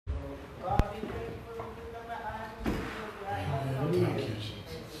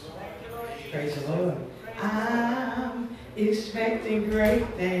the Lord. I'm expecting great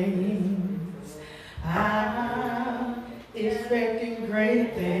things. I'm expecting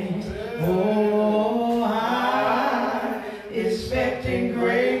great things. Oh, I'm expecting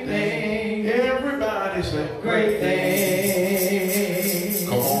great things. Everybody say great things.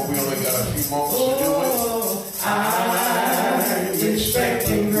 Come on, we only got a few moments to do it. I'm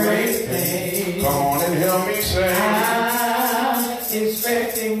expecting great things. Come on and help me say. I'm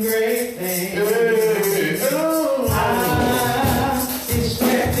expecting great things. Hey, oh. I'm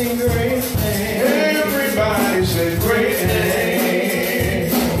expecting great things. Everybody say great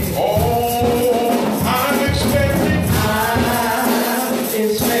things. Oh, I'm expecting great things. I'm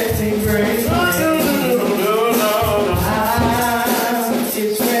expecting great things.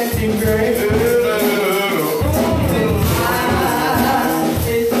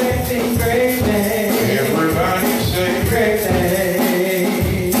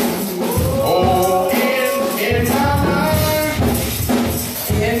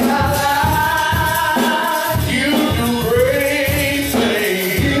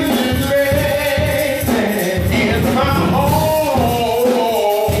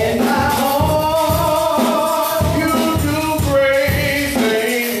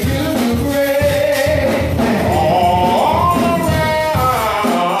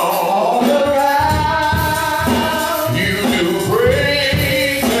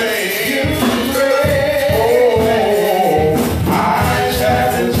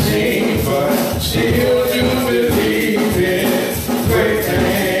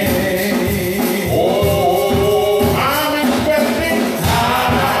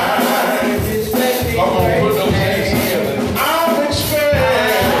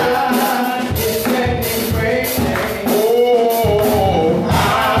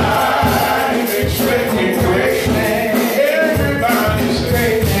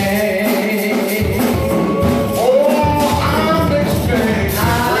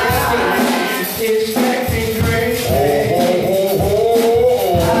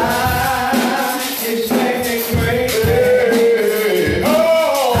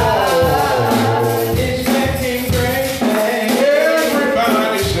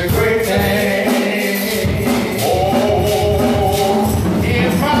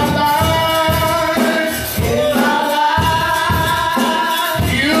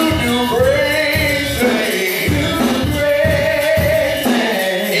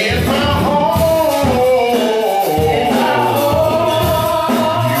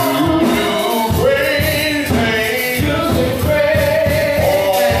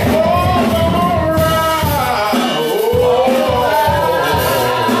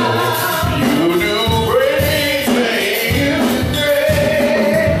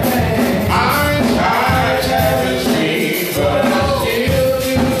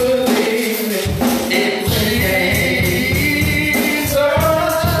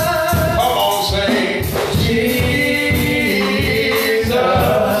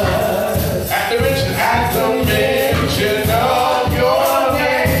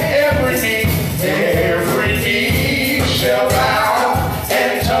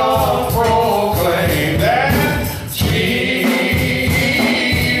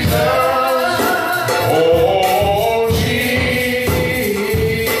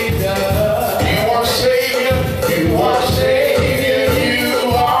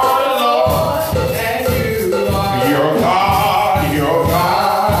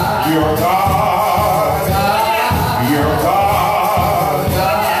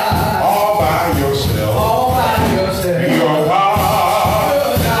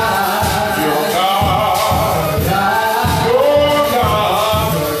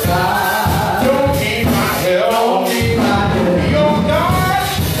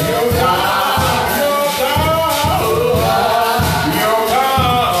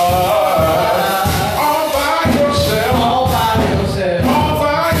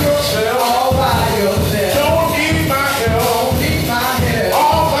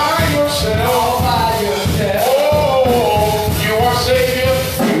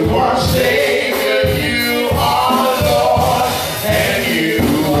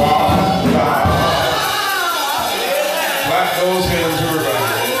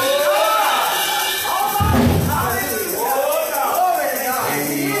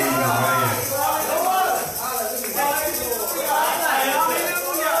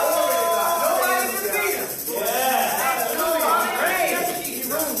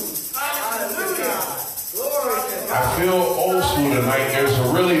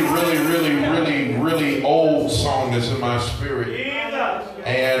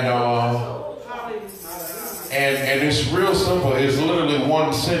 And it's real simple. It's literally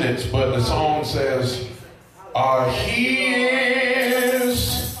one sentence, but the song says, He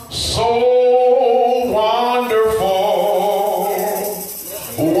is so wonderful,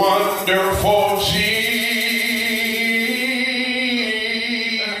 wonderful Jesus.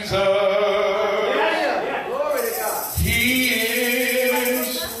 He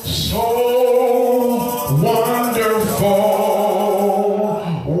is so wonderful,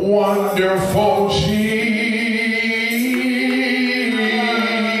 wonderful Jesus.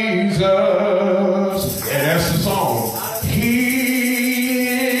 And that's the song. He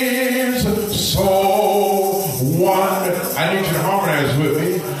is so wonderful. I need you to harmonize with me.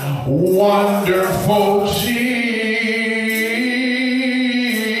 Wonderful Jesus.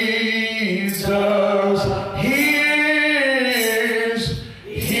 He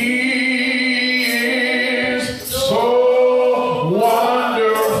is so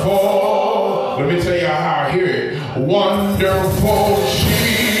wonderful. Let me tell you how I hear it. Wonderful Jesus.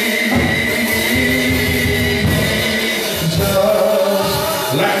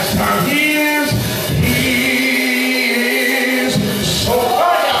 Last time he is so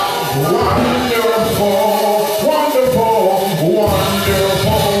wonderful, wonderful,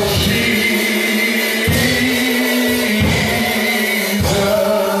 wonderful Jesus.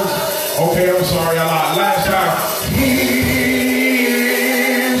 Okay, I'm sorry, I lied. Last time, he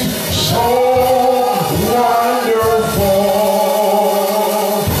is so wonderful,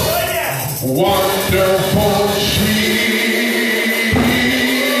 wonderful Jesus.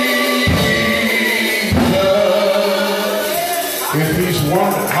 If he's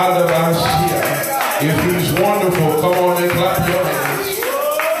if he's wonderful, come on and clap your hands.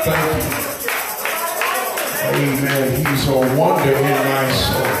 Thank you. Amen. He's a wonder in my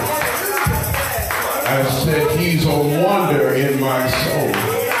soul. I said he's a wonder in my soul.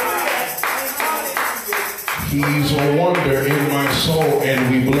 He's a wonder in my soul, and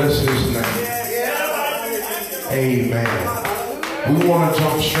we bless his name. Amen. We want to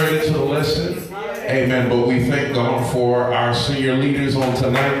jump straight into the lesson. Amen. But we thank God for our senior leaders on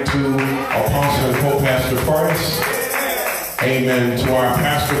tonight, to Apostle and Co-Pastor Price. Amen. To our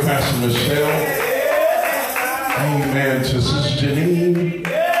pastor, Pastor Michelle. Amen. To Sister Janine.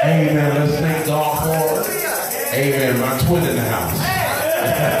 Amen. Let's thank God for, amen, my twin in the house.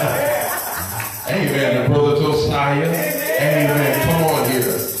 Amen. The brother Josiah. Amen. Come on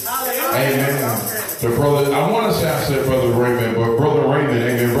here. Amen. The brother, I want to say I said Brother Raymond, but Brother Raymond,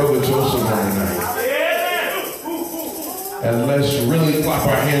 amen, Brother Joseph on tonight. And let's really clap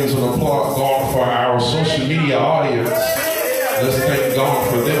our hands and applaud God for our social media audience. Let's thank God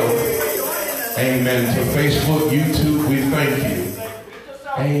for them. Amen. To Facebook, YouTube, we thank you.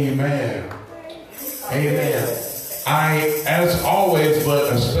 Amen. Amen. As always,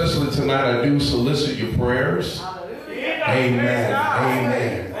 but especially tonight, I do solicit your prayers. Amen.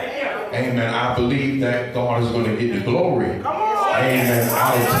 Amen. Amen. I believe that God is going to get the glory. Amen.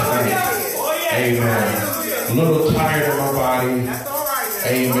 Out of tonight. Amen. A little tired of my body.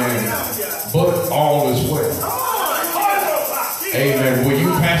 Amen. But all is well. Amen. Will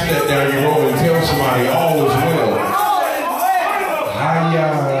you pass that down your road and tell somebody all is well?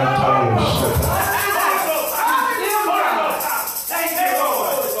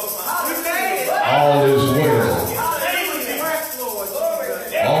 All is well.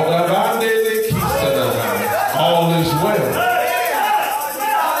 All is well.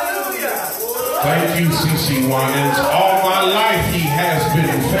 Thank you, C.C. Winans. All my life he has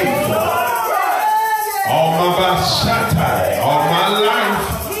been faithful. All my life,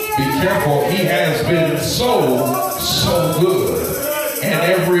 be careful, he has been so good. And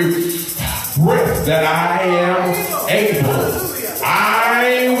every breath that I am able,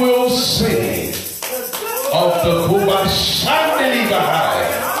 I will sing of the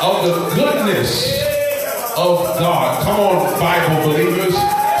of the goodness of God. Come on, Bible believers.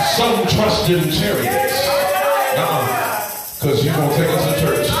 Some trust in chariots. Because you're going to take us to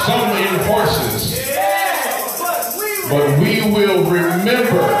church. Some in horses. But we will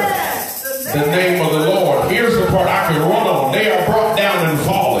remember the name of the Lord. Here's the part I can run on. They are brought down and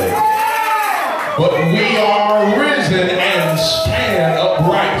falling. But we are risen and stand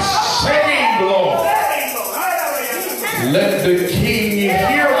upright. Save, Lord. Let the King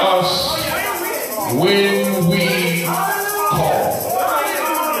hear us when we call.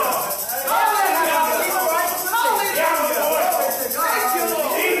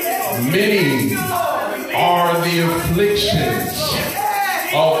 Many are the afflictions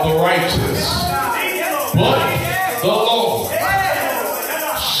of the righteous, but the Lord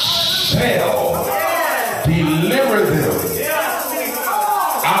shall deliver them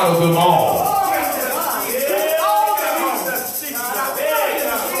out of them all.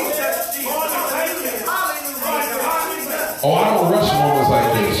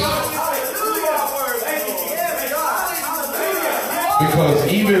 Because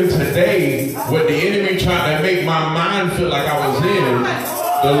even today, with the enemy trying to make my mind feel like I was in,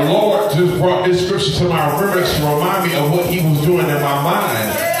 the Lord just brought this scripture to my remembrance to remind me of what he was doing in my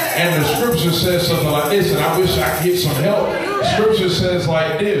mind. And the scripture says something like this, and I wish I could get some help. The scripture says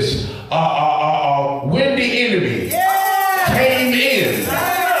like this, when the enemy came in,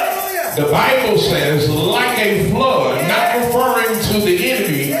 the Bible says, like a flood, not referring to the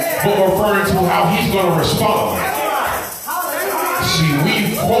enemy, but referring to how he's going to respond. See,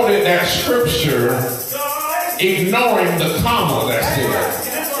 we quoted that scripture ignoring the comma that's there.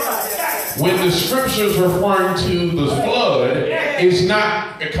 When the scripture is referring to the flood, it's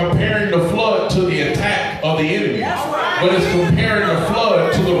not comparing the flood to the attack of the enemy, but it's comparing the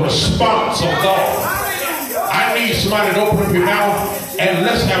flood to the response of God. I need somebody to open up your mouth and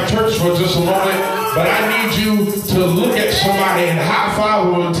let's have church for just a moment, but I need you to look at somebody and high five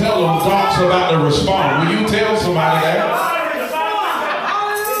them and tell them God's about to respond. Will you tell somebody that?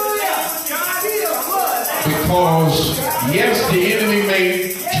 Because yes, the enemy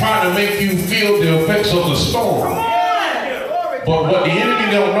may try to make you feel the effects of the storm, but what the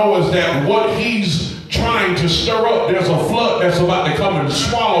enemy don't know is that what he's trying to stir up, there's a flood that's about to come and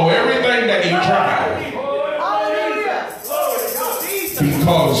swallow everything that he tried.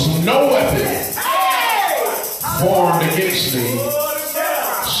 Because no weapon formed against me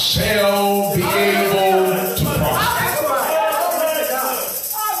shall be able to prosper.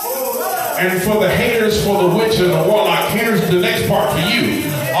 And for the haters, for the witch and the warlock, here's the next part for you.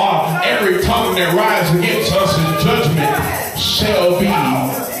 Every tongue that rises against us in judgment shall be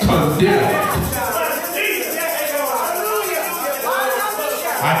condemned.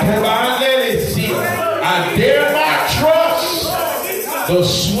 I dare not trust the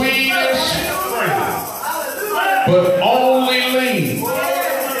sweetest friend, but only lean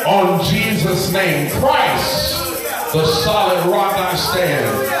on Jesus' name. Christ, the solid rock I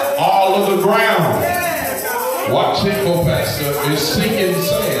stand. All of the ground, watch it go, Pastor, is sinking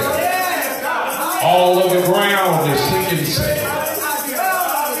sand. All of the ground is sinking sand.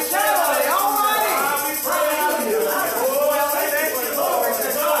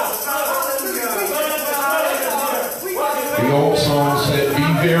 The old song said, be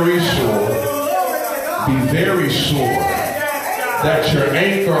very sure that your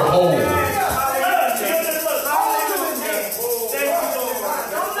anchor holds.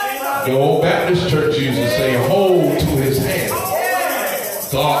 The old Baptist church used to say, hold to his hand,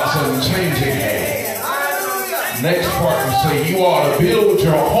 God's unchanging hand. Next part we say, you ought to build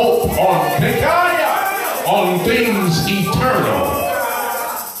your hope on things eternal.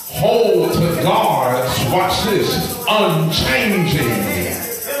 Hold to God's, watch this, unchanging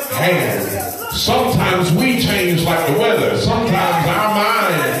hand. Sometimes we change like the weather. Sometimes our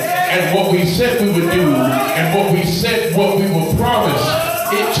mind and what we said we would do and what we said, what we would promise,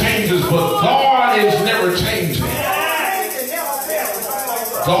 it changes, but God is never changing.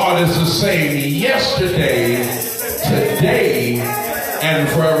 God is the same yesterday, today, and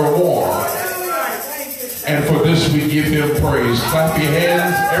forevermore. And for this we give him praise. Clap your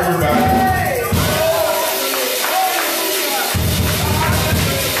hands, everybody.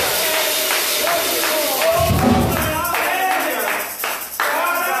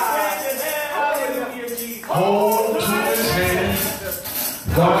 Hold to his hand,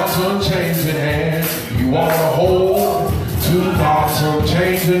 God's unchanging hand. You want to hold to God's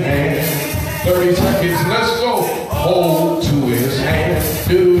unchanging hand. 30 seconds, let's go. Hold to his hand.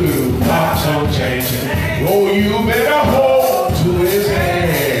 Do God's unchanging. Oh, you better hold to his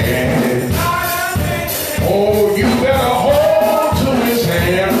hand. Oh, you better hold to his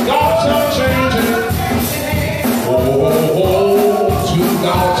hand. God's unchanging. Oh, hold to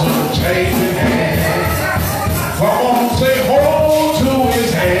God's unchanging hand. Come on, say hold to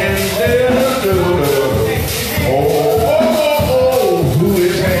his hand. Oh, to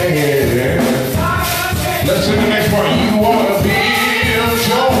his hand. Let's sing the next part. You ought to build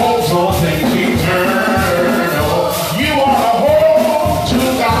your hopes on things eternal. You ought to hold to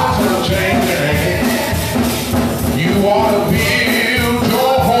God's unchanging hand. You ought to build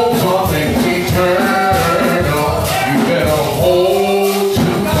your hopes on things eternal. You better hold to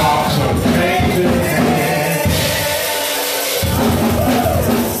God's unchanging hand.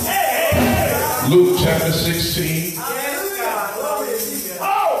 Luke chapter 16,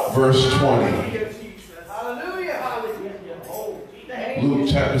 verse 20. Luke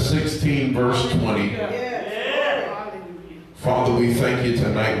chapter 16, verse 20. Father, we thank you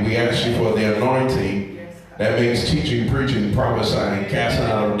tonight. We ask you for the anointing that makes teaching, preaching, prophesying, casting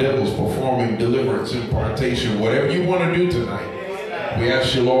out of devils, performing deliverance, impartation, whatever you want to do tonight. We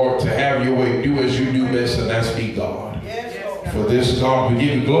ask you, Lord, to have your way. Do as you do best, and that's be God. For this, God, we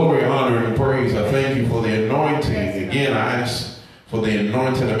give you glory, honor, and praise. I thank you for the anointing. Again, I ask for the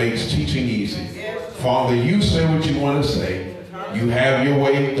anointing that makes teaching easy. Father, you say what you want to say. You have your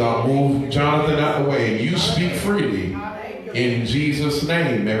way. God, move Jonathan out the way. You speak freely. In Jesus'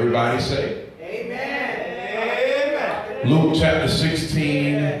 name, everybody say. Amen. Luke chapter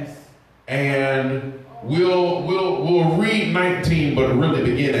 16, and we'll read 19, but really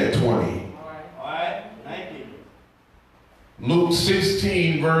begin at 20. Luke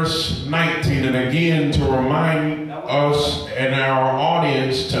 16, verse 19, and again to remind us and our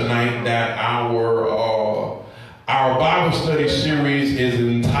audience tonight that our Bible study series is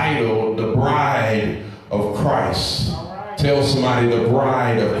entitled "The Bride of Christ." Tell somebody, the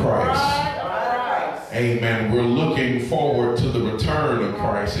bride of Christ. Amen. We're looking forward to the return of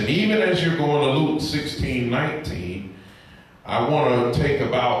Christ. And even as you're going to Luke 16, 19, I want to take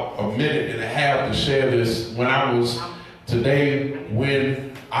about a minute and a half to share this. When I was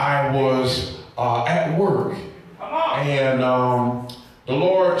at work, and the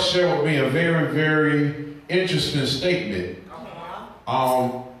Lord shared with me a very, very interesting statement.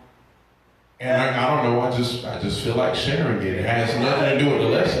 And I don't know, I just feel like sharing it. It has nothing to do with the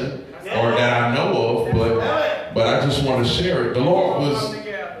lesson or that I know of, but I just want to share it. The Lord was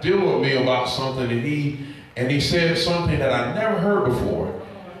dealing with me about something, and he said something that I never heard before.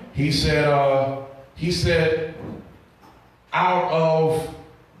 He said, out of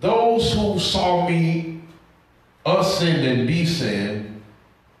those who saw me ascend and descend,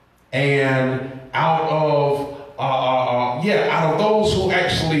 and out of those who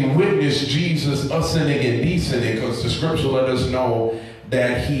actually witnessed Jesus ascending and descending, because the scripture let us know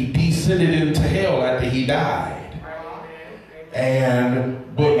that he descended into hell after he died.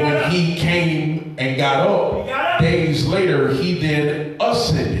 But when he came and got up, days later, he then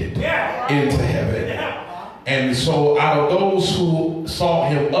ascended into heaven. And so out of those who saw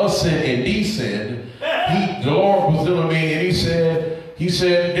him ascend and descend, the Lord was dealing with me, and he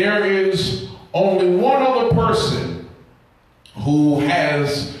said, there is only one other person who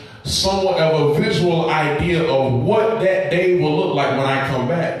has somewhat of a visual idea of what that day will look like when I come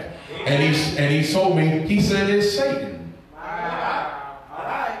back. And he told me, he said, it's Satan.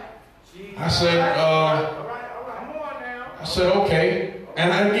 I said, okay.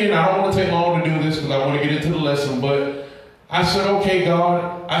 And again, I don't want to take long to do this because I want to get into the lesson, but I said, okay,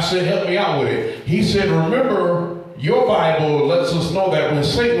 God. I said, help me out with it. He said, remember, your Bible lets us know that when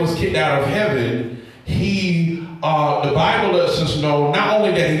Satan was kicked out of heaven, the Bible lets us know not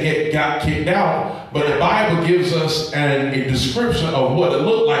only that he got kicked out, but the Bible gives us a description of what it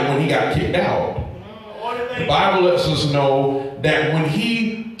looked like when he got kicked out. The Bible lets us know that when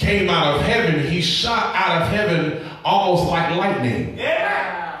he came out of heaven, he shot out of heaven almost like lightning.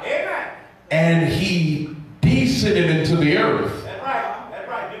 And he descended into the earth. That's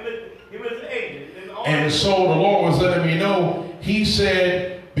right. He was an angel. And so the Lord was letting me know, he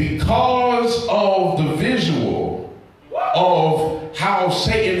said, because of the visual of how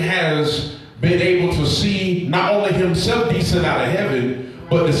Satan has been able to see not only himself descend out of heaven,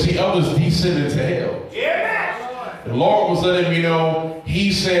 but to see others descend into hell. The Lord was letting me know,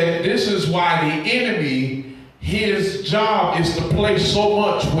 he said, this is why the enemy, his job is to play so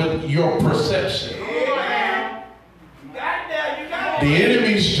much with your perception. The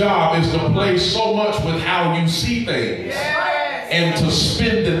enemy's job is to play so much with how you see things and to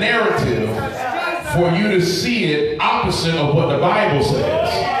spin the narrative for you to see it opposite of what the Bible says.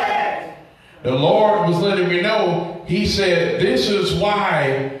 The Lord was letting me know, he said, this is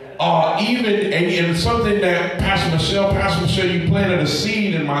why and something that Pastor Michelle, you planted a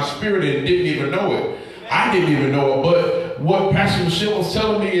seed in my spirit and didn't even know it. I didn't even know it, but what Pastor Michelle was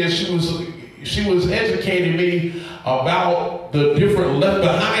telling me is she was educating me about the different Left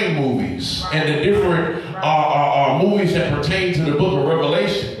Behind movies and the different movies that pertain to the book of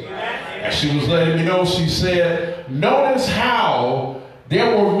Revelation. And she was letting me know, she said, notice how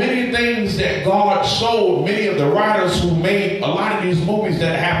there were many things that God showed many of the writers who made a lot of these movies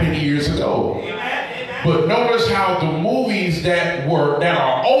that happened years ago. But notice how the movies that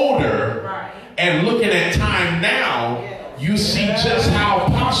are older and looking at time now, you see just how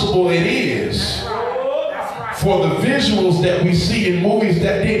possible it is for the visuals that we see in movies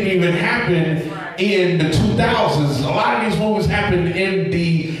that didn't even happen in the 2000s. A lot of these movies happened in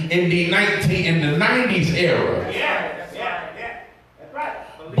the 90s era.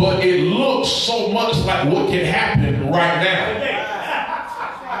 But it looks so much like what can happen right now.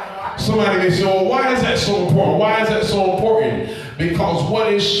 Somebody may say, well, why is that so important? Why is that so important? Because what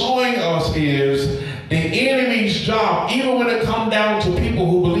it's showing us is the enemy's job, even when it comes down to people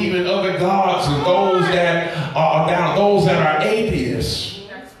who believe in other gods and those that down, those that are atheists.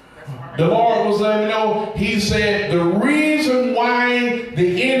 The Lord was letting me know, he said the reason why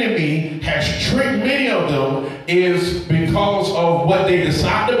the enemy has tricked many of them is because of what they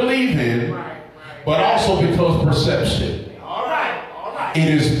decide to believe in, but also because perception. All right. It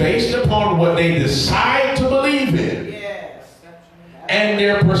is based upon what they decide to believe in and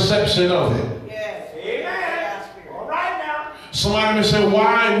their perception of it. Amen. All right now. Somebody may say,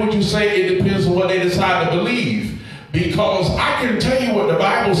 why would you say it depends on what they decide to believe? Because I can tell you what the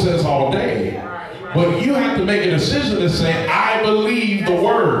Bible says all day, but you have to make a decision to say, I believe the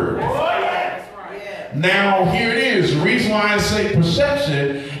word. Now, here it is. The reason why I say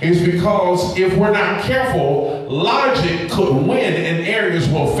perception is because if we're not careful, logic could win in areas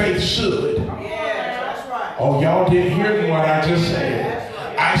where faith should. Oh, y'all didn't hear what I just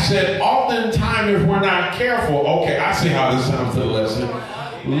said. I said, oftentimes if we're not careful, okay, I see how this sounds to the lesson.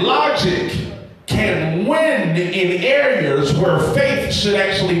 Logic can win in areas where faith should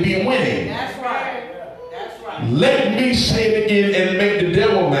actually be winning. That's right. Let me say it again and make the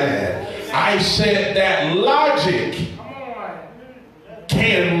devil mad. I said that logic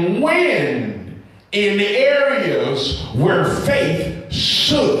can win in areas where faith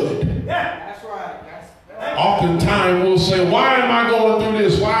should. That's right. Oftentimes we'll say, why am I going through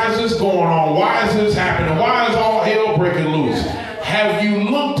this? Why is this going on? Why is this happening? Why is all hell breaking loose? Have you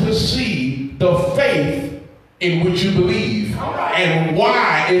looked to see the faith in which you believe and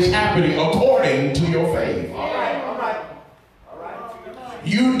why it's happening according to your faith? All right.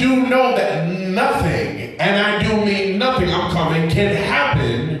 You do know that nothing, and I do mean nothing, I'm coming, can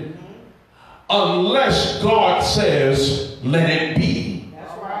happen unless God says, let it be.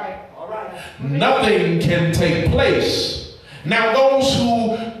 That's right. All right. Nothing can take place. Now those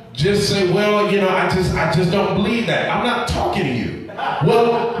who just say, well, I just don't believe that. I'm not talking to you.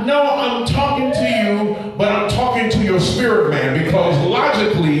 Well, no, I'm talking to you, but I'm talking to your spirit man, because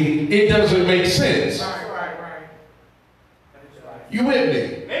logically it doesn't make sense. Right. You with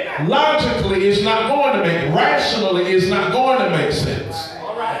me? Logically it's not going to make, rationally it's not going to make sense.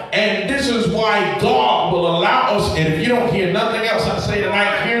 And this is why God will allow us, and if you don't hear nothing else I say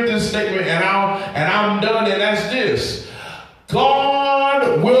tonight, hear this statement and I'm done, and that's this.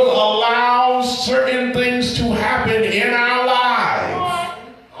 God will allow certain things to happen in our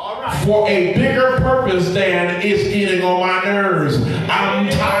lives for a bigger purpose than it's getting on my nerves. I'm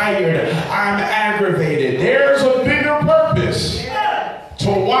tired. I'm aggravated. There's a bigger purpose to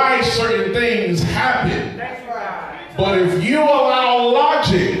why certain things happen. But if you allow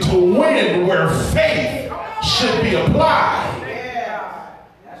logic to win where faith should be applied,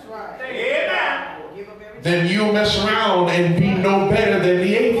 then you'll mess around and be no better than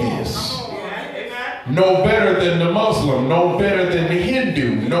the atheist, no better than the Muslim, no better than the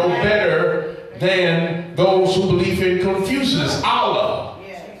Hindu, no better than those who believe in Confucius, Allah,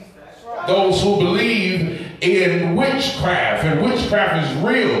 those who believe in witchcraft, and witchcraft is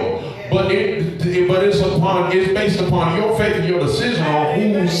real, but it's based upon your faith and your decision on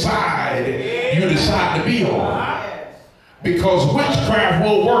whose side you decide to be on. Because witchcraft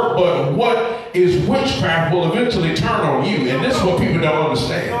will work, but what is witchcraft will eventually turn on you, and this is what people don't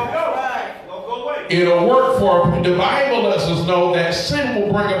understand. It'll work for, the Bible lets us know that sin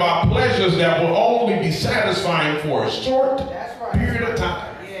will bring about pleasures that will only be satisfying for a short period of time.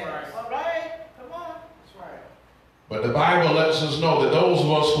 But the Bible lets us know that those of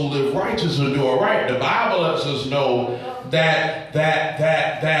us who live righteous and do it right, the Bible lets us know that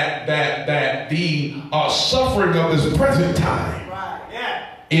the suffering of this present time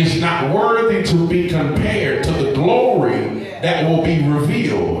is not worthy to be compared to the glory that will be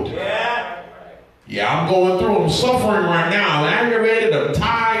revealed. Yeah, I'm going through, I'm suffering right now. I'm aggravated, I'm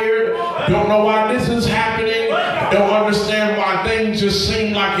tired, don't know why this is happening. Don't understand why things just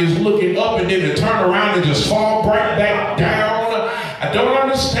seem like it's looking up and then to turn around and just fall right back down. I don't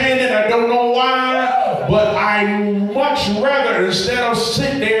understand it, I don't know why, but I much rather, instead of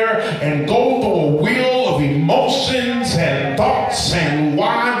sit there and go through a wheel of emotions and thoughts and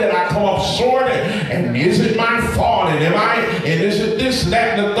why did I come up short, and is it my fault, and is it this,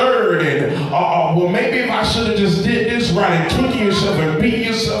 that, and the third, and well, maybe if I should have just did this right, and kick yourself and beat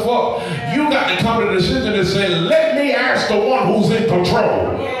yourself up. You got to come to the decision and say, let me ask the one who's in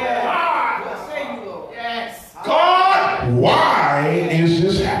control. God, why is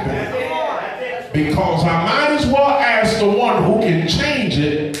this happening? Because I might as well ask the one who can change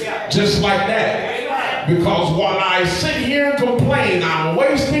it just like that. Because while I sit here and complain, I'm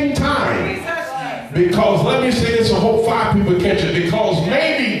wasting time. Because let me say this, I hope 5 people catch it. Because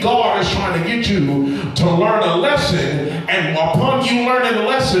maybe God is trying to get you to learn a lesson, and upon you learning the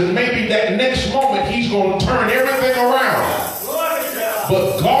lesson, maybe that next moment he's going to turn everything around.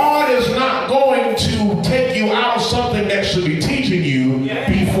 But God is not going to take you out of something that should be teaching you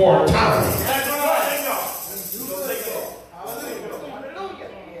before time.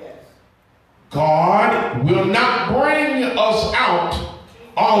 God will not bring us out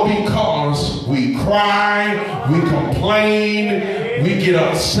all because we cry, we complain, we get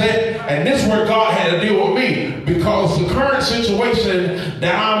upset. And this is where God had to deal with me, because the current situation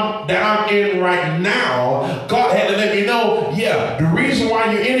that I'm in right now, God had to let me know, yeah, the reason why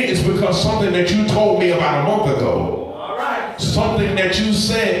you're in it is because something that you told me about a month ago. Something that you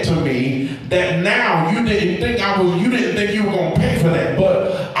said to me that now you didn't think you were going to pay for that,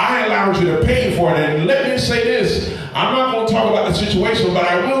 but I allowed you to pay for it. And let me say this, I'm not going to talk about the situation, but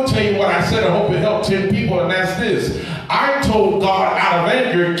I will tell you what I said. I hope it helped 10 people, and that's this. I told God out of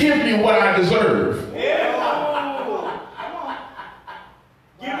anger, give me what I deserve.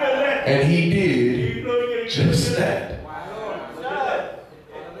 And he did just that.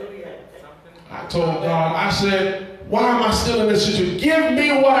 I told God, I said, why am I still in this situation? Give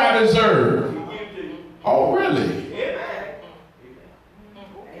me what I deserve. Oh, really?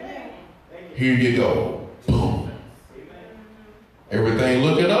 Here you go. Boom. Everything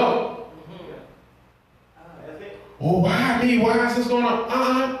looking up. Oh, why me? Why is this going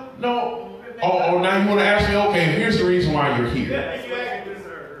on? No. Oh, now you want to ask me, okay, here's the reason why you're here.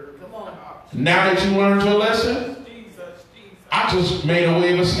 Now that you learned your lesson, I just made a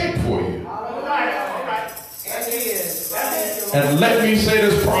way of escape for you. And let me say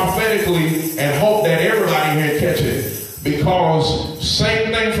this prophetically and hope that everybody here catch it. Because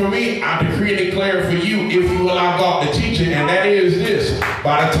same thing for me, I decree and declare for you if you allow God to teach it, and that is this.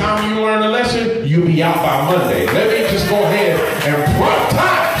 By the time you learn the lesson, you'll be out by Monday. Let me just go ahead and prompt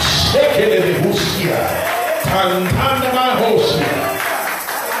time. Shake it in the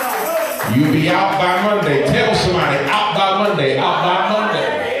you'll be out by Monday. Tell somebody, out by Monday, out by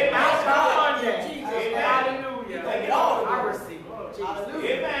Monday.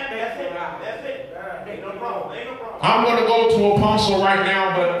 I'm going to go to Apostle right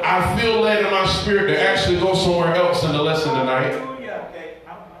now, but I feel led in my spirit to actually go somewhere else in the lesson tonight.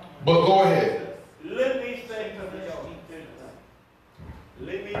 But go ahead. Let me say something.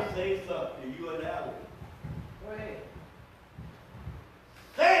 Let me say something to you and Alex. Go ahead.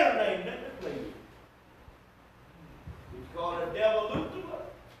 Satan ain't nothing to play with. It's called the devil Lucifer.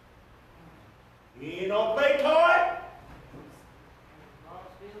 He ain't no play toy.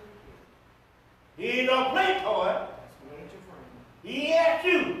 He ain't no play toy. He at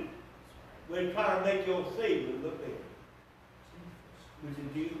you. But he's trying to make your Savior look better, which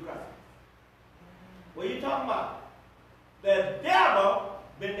is Jesus Christ. What are you talking about? The devil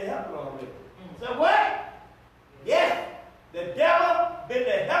been to heaven already. So what? Yes, the devil been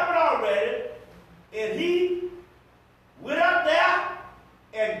to heaven already, and he went up there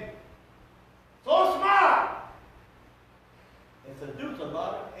and so smart and seduced a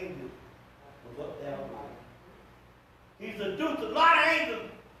lot of angels. Was up there already. He seduced a lot of angels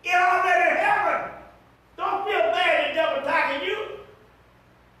in already heaven. Don't feel bad the devil attacking you.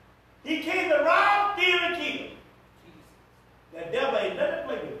 He came to rob, steal, and kill. That devil ain't nothing to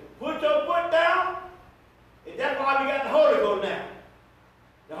play with. Put your foot down, and that's why we got the Holy Ghost now.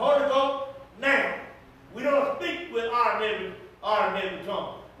 The Holy Ghost now. We don't speak with ordinary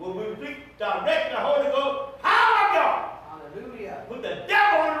tongue. When we speak direct to the Holy Ghost, power of God. Hallelujah. Put the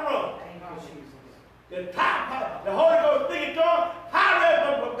devil on the run. Thank you, Jesus. The Holy Ghost speaking to him,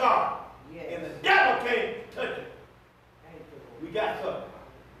 power of God. Yes. And the devil can't touch it. We got something.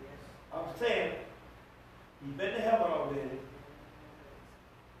 I'm saying, you've been to heaven already.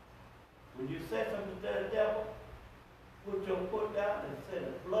 When you say something to the devil, put your foot down and say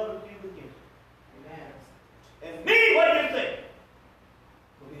the blood of Jesus against you. Amen. And mean what you say.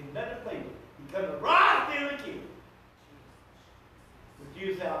 Because he's nothing to play with. He comes to rob, steal, and kill. But you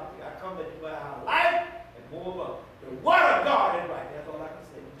say, I come that you might have life and more above. The word of God is right. That's all I can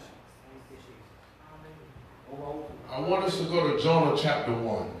say. I want us to go to Jonah chapter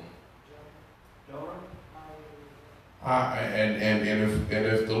 1. And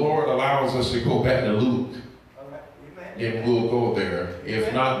if the Lord allows us to go back to Luke, then we'll go there.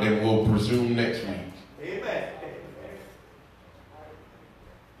 If not, then we'll presume next week. Amen.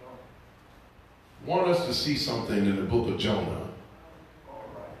 Want us to see something in the book of Jonah. All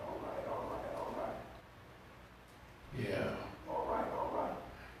right. Yeah. All right.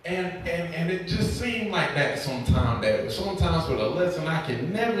 And it just seemed like that sometimes with a lesson I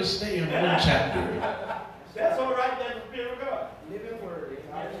can never stay in one chapter. That's all right. That's the Spirit of God. Living word.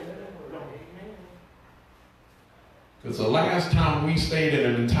 Because the last time we stayed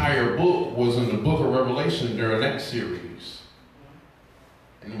in an entire book was in the book of Revelation during that series.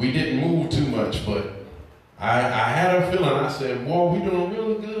 And we didn't move too much, but I had a feeling. I said, boy, we're doing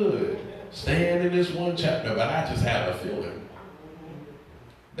really good staying in this one chapter. But I just had a feeling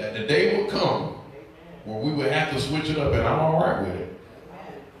that the day would come where we would have to switch it up, and I'm all right with it.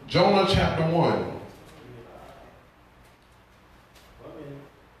 Jonah chapter 1.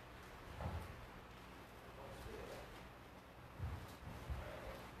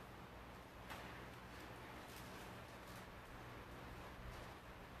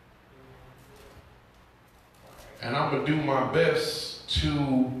 And I'm going to do my best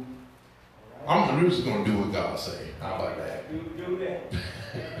to, I'm just going to do what God say. How about that? Do that.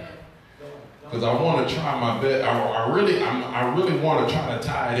 Because I want to try my best. I really want to try to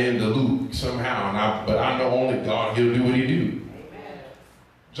tie it into Luke somehow. But I know only God, he'll do what he do. Amen.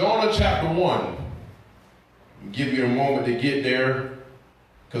 Jonah chapter 1. I'll give you a moment to get there.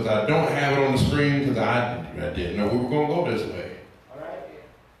 Because I don't have it on the screen because I didn't know we were going to go this way.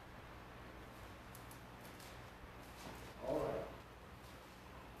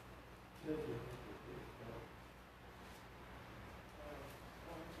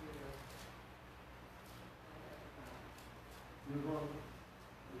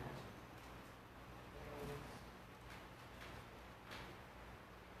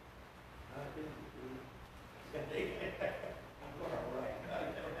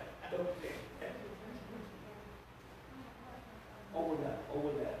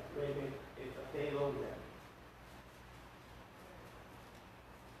 Over that. Right, it's a tail over that.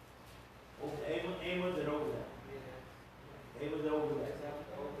 Over Amos and over that. Amos and over that.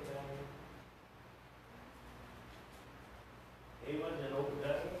 Amos and over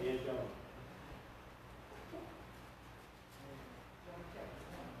that. Here's John.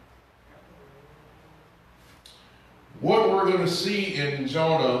 What we're going to see in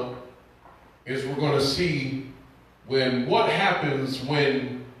Jonah is we're going to see what happens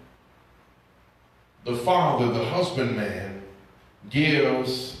when the father, the husbandman,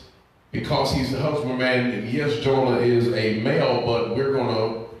 gives, because he's the husbandman, and yes, Jonah is a male, but we're going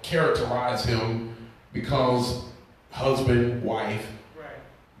to characterize him because husband, wife. Right.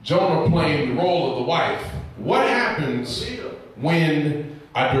 Jonah playing the role of the wife. What happens when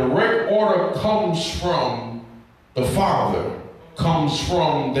a direct order comes from the father, comes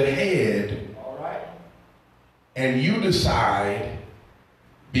from the head, and you decide,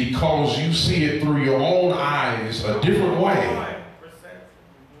 because you see it through your own eyes a different way,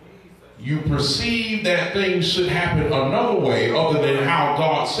 you perceive that things should happen another way other than how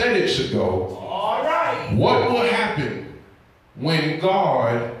God said it should go. All right. What will happen when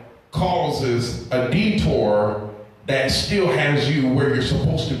God causes a detour that still has you where you're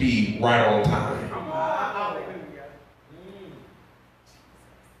supposed to be right on time?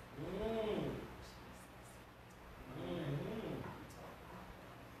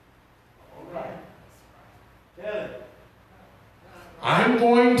 I'm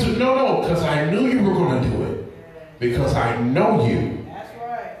going to, because I knew you were going to do it. Because I know you. That's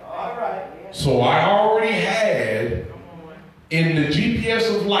right. All right. So I already had, in the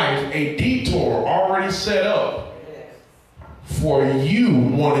GPS of life, a detour already set up for you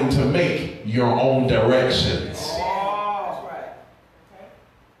wanting to make your own directions. Oh, that's right. Okay.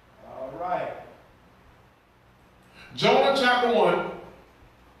 All right. Jonah chapter 1.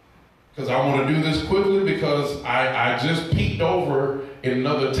 Because I want to do this quickly because I just peeked over in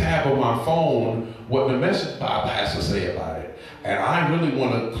another tab of my phone what the Message Bible has to say about it. And I really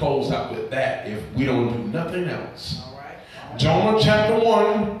want to close out with that if we don't do nothing else. All right. Jonah chapter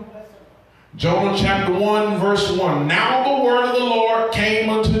 1. Jonah chapter 1 verse 1. Now the word of the Lord came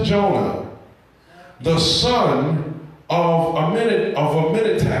unto Jonah, the son of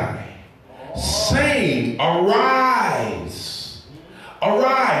Amittai, saying, Arise.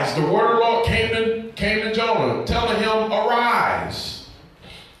 Arise. The word of the Lord came to Jonah, telling him, arise.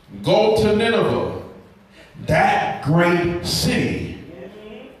 Go to Nineveh, that great city,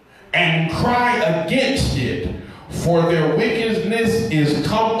 and cry against it, for their wickedness is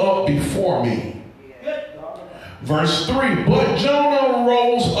come up before me. Verse 3, but Jonah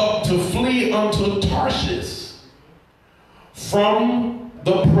rose up to flee unto Tarshish from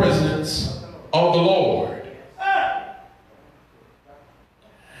the presence of the Lord,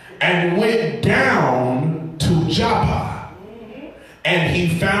 and went down to Joppa, and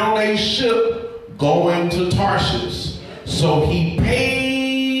he found a ship going to Tarshish. So he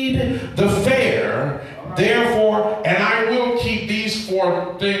paid the fare, therefore, and I will keep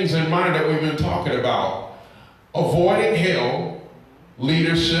things in mind that we've been talking about. Avoiding hell,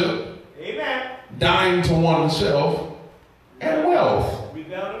 leadership, Amen. dying to oneself, and wealth.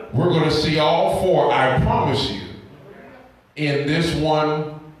 We're going to see all four, I promise you, in this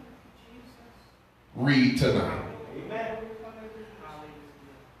one read tonight. Amen.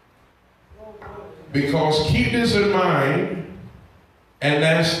 Because keep this in mind, and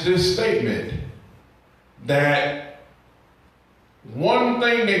that's this statement, that one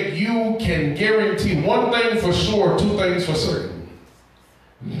thing that you can guarantee, one thing for sure, two things for certain,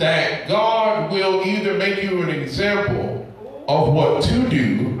 that God will either make you an example of what to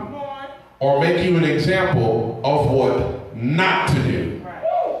do or make you an example of what not to do.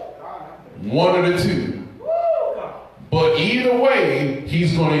 One of the two. But either way,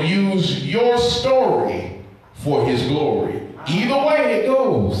 he's going to use your story for his glory. Either way it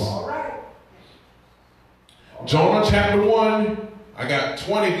goes. Jonah chapter 1. I got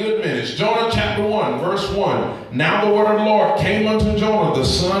 20 good minutes. Jonah chapter 1, verse 1. Now the word of the Lord came unto Jonah, the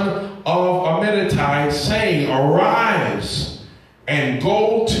son of Amittai, saying, Arise and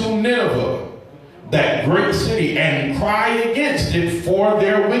go to Nineveh, that great city, and cry against it, for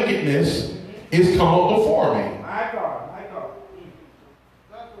their wickedness is come up before me.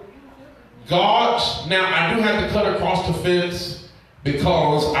 God's, now I do have to cut across the fence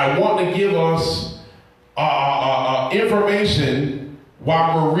because I want to give us information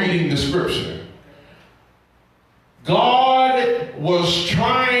while we're reading the scripture. God was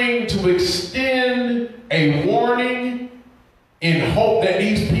trying to extend a warning in hope that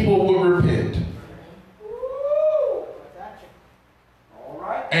these people would repent.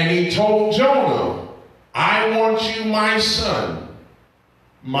 And he told Jonah, I want you, my son,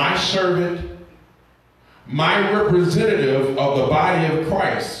 my servant, my representative of the body of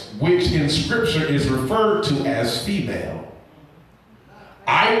Christ, which in scripture is referred to as female.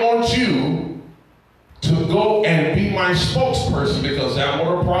 I want you to go and be my spokesperson, because that's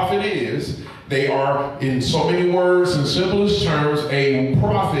what a prophet is. They are, in so many words and simplest terms, a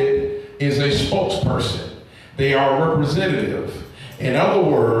prophet is a spokesperson. They are a representative. In other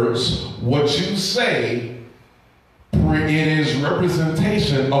words, what you say, it is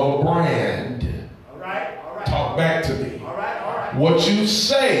representation of a brand. All right. Talk back to me. All right. What you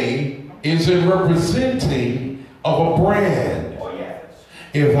say is a representing of a brand. Oh, yes.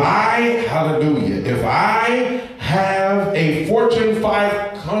 If I have a Fortune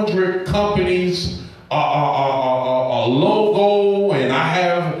 500 company's logo, and I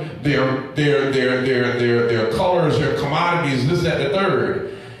have their colors, their commodities, this, that, the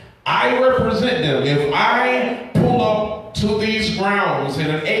third, I represent them. If I pull up to these grounds in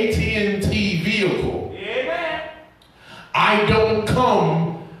an AT&T vehicle, amen, I don't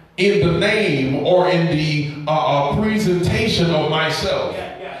come in the name or in the presentation of myself.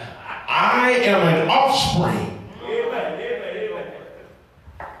 I am an offspring. Amen.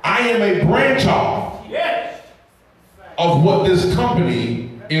 I am a branch off of what this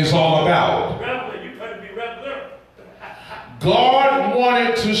company is all about. God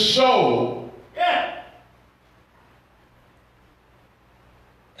wanted to show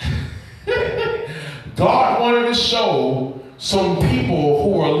God wanted to show some people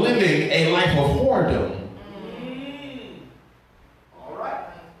who are living a life of whoredom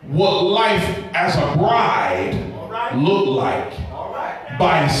what life as a bride looked like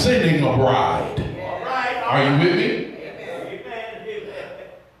by sending a bride. Are you with me?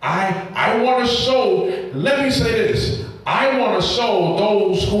 I want to show, let me say this, I want to show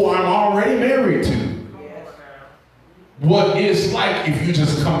those who I'm already married to what it's like if you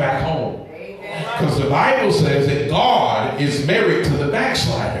just come back home. Because the Bible says that God is married to the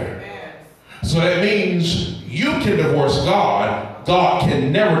backslider. So that means you can divorce God. God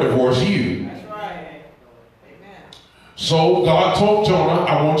can never divorce you. So God told Jonah,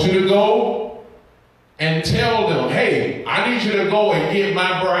 I want you to go and tell them, hey, I need you to go and get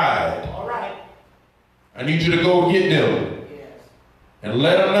my bride. I need you to go get them. And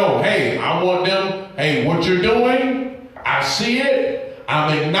let them know, hey, I want them, hey, what you're doing, I see it,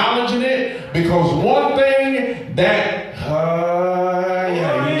 I'm acknowledging it, because one thing that,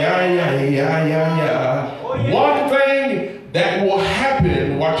 one thing that will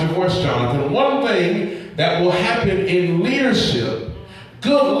happen, watch your voice, Jonathan, one thing that will happen in leadership,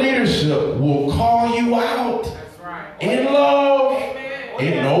 good leadership will call you out. That's right. In love.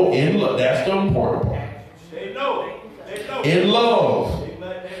 In love. That's the important part. They know. In love.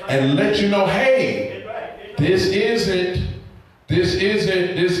 And let you know, hey, this isn't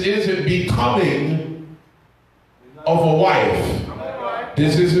becoming of a wife.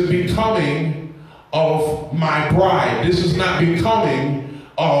 This isn't becoming of my bride. This is not becoming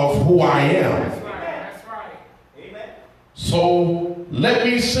who I am. That's right. That's right. Amen. So let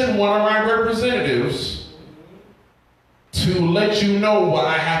me send one of my representatives to let you know what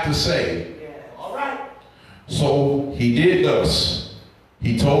I have to say. Yes. All right. So he did thus.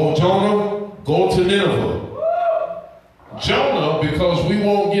 He told Jonah, go to Nineveh. Jonah, because we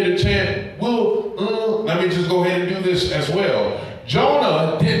won't get a chance, let me just go ahead and do this as well.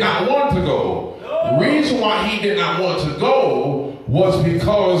 Jonah did not want to go. The reason why he did not want to go was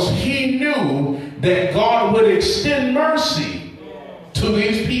because he knew that God would extend mercy to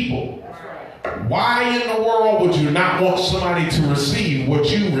these people. Why in the world would you not want somebody to receive what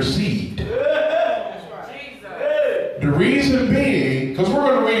you received? The reason being, because we're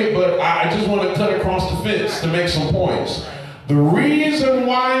going to read it, but I just want to cut across the fence to make some points. The reason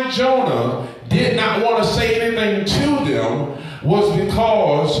why Jonah did not want to say anything to them was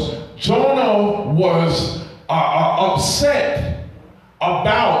because Jonah was upset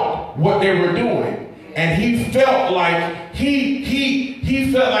about what they were doing. And he felt like, he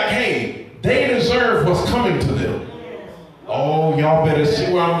felt like, hey, they deserve what's coming to them. Oh, y'all better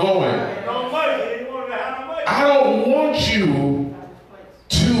see where I'm going. I don't want you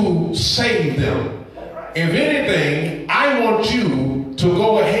to save them. If anything, I want you to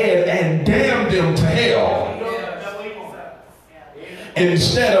go ahead and damn them to hell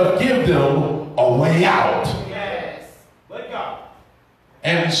instead of give them a way out.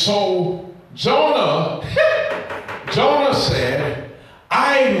 And so Jonah said,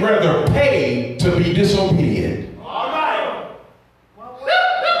 I'd rather pay to be disobedient. All right.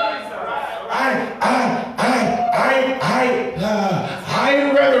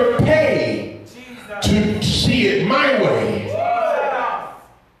 I'd rather pay to see it my way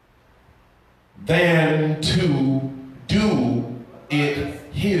than to do it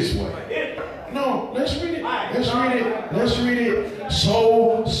his way. No, let's read it. Let's read it.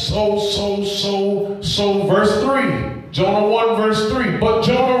 So, verse 3. Jonah 1, verse 3. But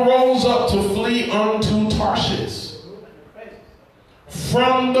Jonah rose up to flee unto Tarshish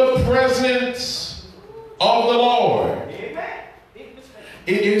from the presence of the Lord.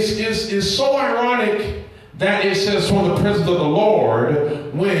 It is so ironic that it says from the presence of the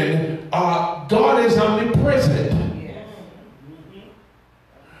Lord when God is omnipresent.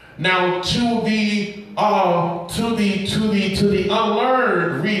 Now, to the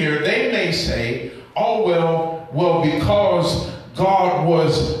unlearned reader, they may say, "Oh well, because God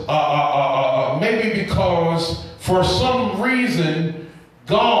was maybe because for some reason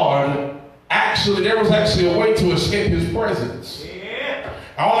God there was actually a way to escape His presence." In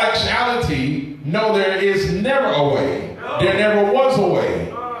all actuality, no, there is never a way. There never was a way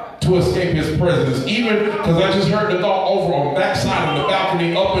to escape His presence. Even because I just heard the thought over on that side of the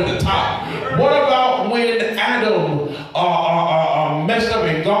balcony up at the top. What about when Adam messed up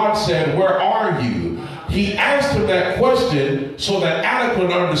and God said, "Where are you?" He asked him that question so that Adam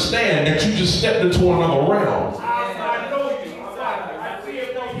could understand that you just stepped into another realm.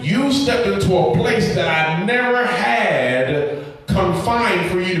 You stepped into a place that I never had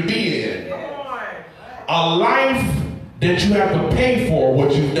confined for you to be in. A life that you have to pay for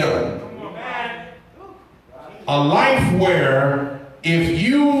what you've done. A life where if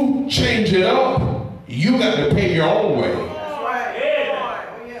you change it up, you got to pay your own way.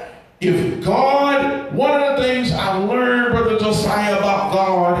 If God, one of the things I've learned, Brother Josiah, about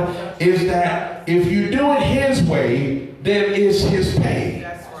God is that if you do it His way, then it's His pay.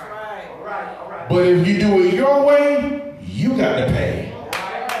 But if you do it your way, you got to pay.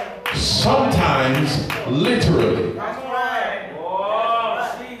 Sometimes, literally.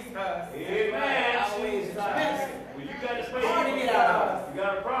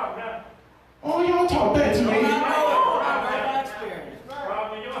 Oh, y'all talk back to me.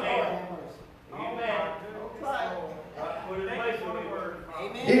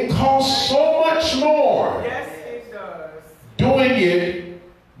 It costs so much more doing it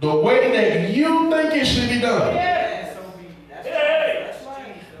the way that you think it should be done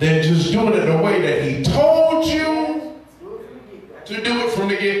than just doing it the way that He told you to do it from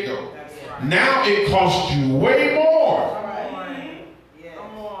the get-go. Now it costs you way more.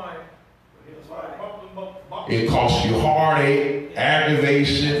 It costs you heartache,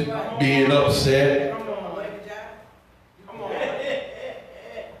 aggravation, being upset.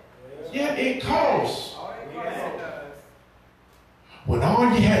 Yeah, it costs. When all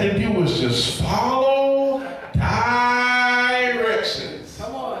you had to do was just follow directions.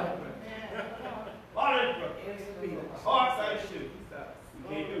 Come on.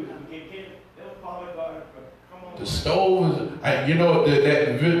 The stove, you know,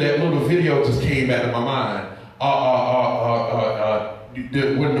 that little video just came back to my mind.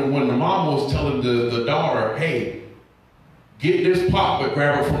 when the mom was telling the daughter, hey, get this pop, but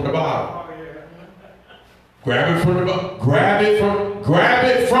grab it from the bottom. Grab it from the bottom. Grab it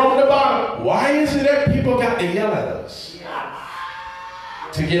from the bottom. Why is it that people got to yell at us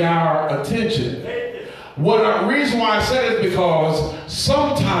to get our attention? The reason why I said it is because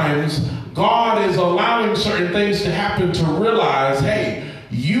sometimes God is allowing certain things to happen to realize, hey,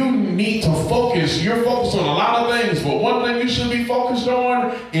 you need to focus. You're focused on a lot of things, but one thing you should be focused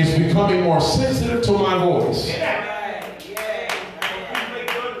on is becoming more sensitive to my voice.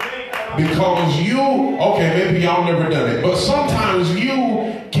 Because maybe y'all never done it, but sometimes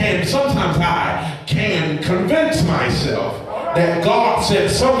I can convince myself that God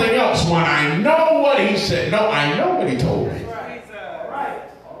said something else when I know what he said. No, I know what he told me.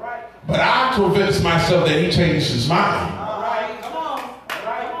 But I convinced myself that he changed his mind.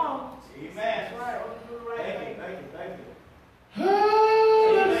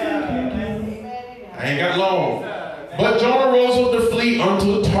 I ain't got long. But Jonah rose up to flee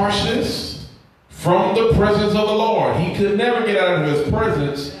unto Tarshish from the presence of the Lord. He could never get out of his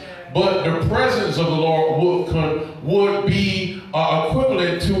presence, but the presence of the Lord would be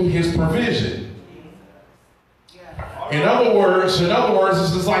equivalent to his provision. In other words,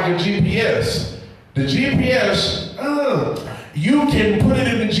 this is like a GPS. The GPS, you can put it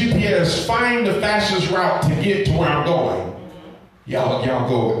in the GPS, find the fastest route to get to where I'm going. Y'all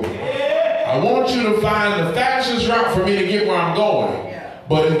go with me. I want you to find the fastest route for me to get where I'm going.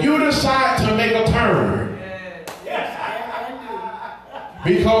 But if you decide to make a turn,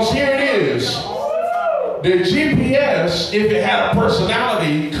 because here it is, the GPS, if it had a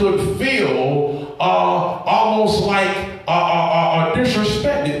personality, could feel almost like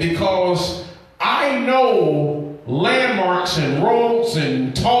disrespected, because I know landmarks and roads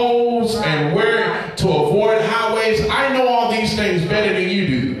and tolls and where to avoid highways. I know all these things better than you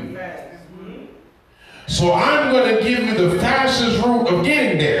do. So I'm going to give you the fastest route of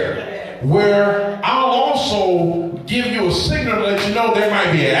getting there, where I'll also give you a signal to let you know there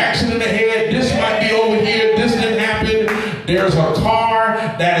might be an accident ahead, this might be over here, this didn't happen, there's a car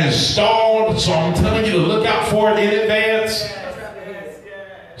that is stalled, so I'm telling you to look out for it in advance.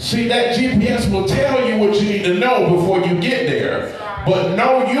 See, that GPS will tell you what you need to know before you get there. But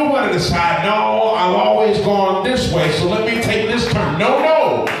no, you want to decide, no, I've always gone this way, so let me take this turn. No.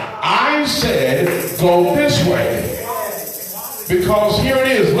 I said go this way. Because here it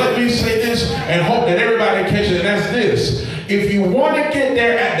is. Let me say this and hope that everybody catches it. And that's this. If you want to get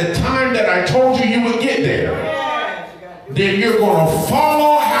there at the time that I told you you would get there, then you're going to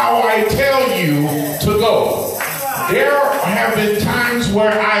follow how I tell you to go. There have been times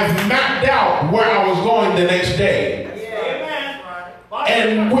where I've mapped out where I was going the next day.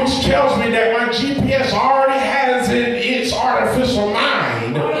 And which tells me that my GPS already has in its artificial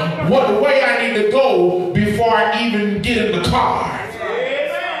mind what way I need to go before I even get in the car.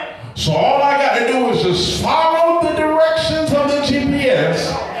 So all I got to do is just follow the directions of the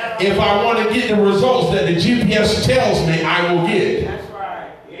GPS if I want to get the results that the GPS tells me I will get.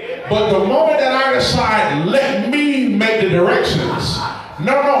 But the moment that I decide, let me make the directions.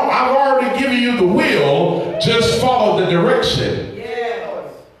 No, I've already given you the will, just follow the direction.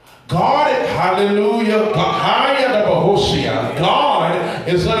 God, hallelujah, God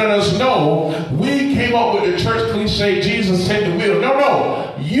is letting us know we came up with the church cliche, Jesus take the wheel.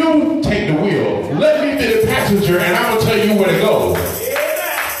 No, you take the wheel. Let me be the passenger and I'm going to tell you where to go.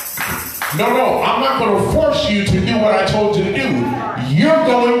 No, I'm not going to force you to do what I told you to do. You're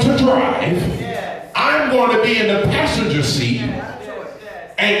going to drive. I'm going to be in the passenger seat.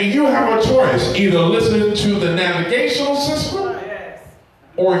 And you have a choice. Either listen to the navigational system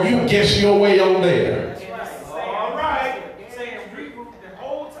or you guess your way on there. All right.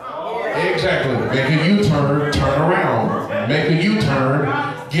 Exactly. Make a U-turn, turn around. Make a U-turn,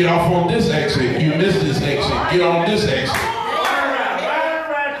 get off on this exit. You missed this exit. Get on this exit.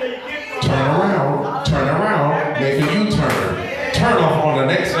 Turn around, make a U-turn. Turn off on the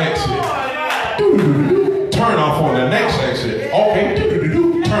next exit. Turn off on the next exit. Okay.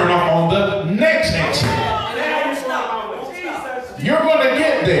 Turn off on the next exit. You're going to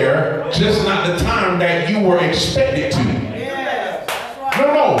get there, just not the time that you were expected to.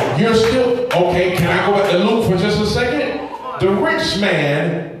 No, you're still, okay, can I go back to Luke for just a second? The rich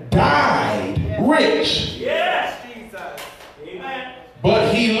man died rich. Yes, Jesus. Amen.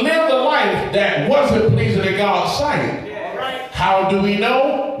 But he lived a life that wasn't pleasing in God's sight. How do we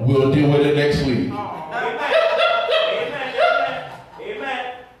know? We'll deal with it next week.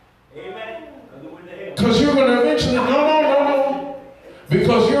 Because you're going to eventually,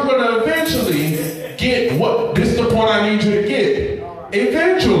 because you're going to eventually get what, this is the point I need you to get.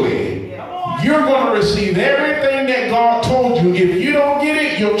 Eventually, you're going to receive everything that God told you. If you don't get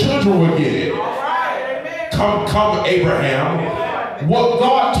it, your children will get it. Come, Abraham. What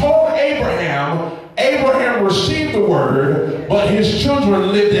God told Abraham, Abraham received the word, but his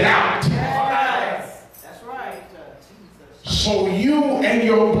children lived it out. That's right. So you and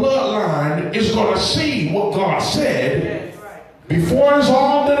your bloodline is going to see what God said before it's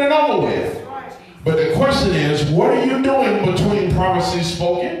all done and over with. But the question is, what are you doing between prophecy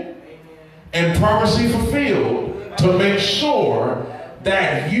spoken and prophecy fulfilled to make sure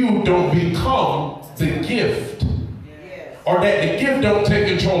that you don't become the gift, or that the gift don't take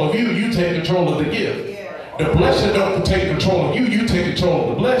control of you, you take control of the gift. The blessing don't take control of you, you take control of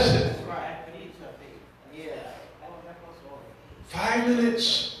the blessing. 5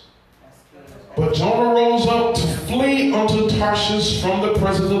 minutes. But Jonah rose up to flee unto Tarshish from the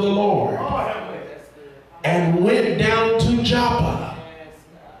presence of the Lord, and went down to Joppa.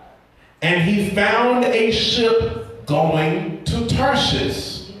 And he found a ship going to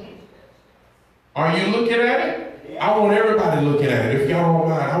Tarshish. Are you looking at it? I want everybody looking at it. If y'all don't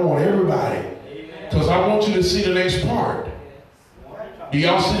mind, I want everybody. Because I want you to see the next part. Do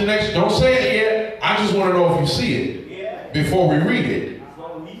y'all see the next? Don't say it yet. I just want to know if you see it before we read it.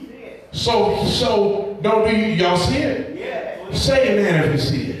 So don't y'all see it? Say amen if you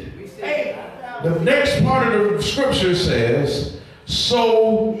see it. The next part of the scripture says,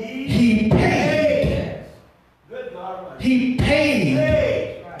 so he paid. He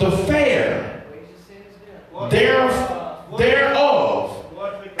paid the fare thereof,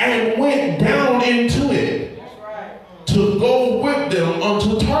 and went down into it to go with them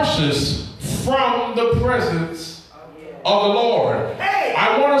unto Tarshish from the presence of the Lord.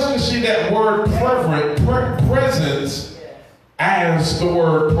 I want us to see that word presence as the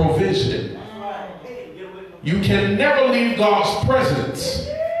word provision. You can never leave God's presence,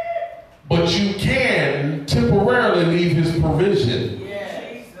 but you can temporarily leave his provision.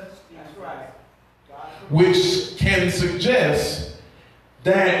 Which can suggest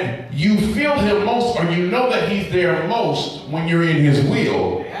that you feel him most, or you know that he's there most when you're in his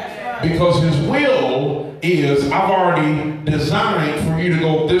will. Because his will is, I've already designed for you to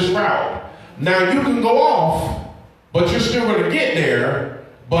go this route. Now you can go off, but you're still going to get there.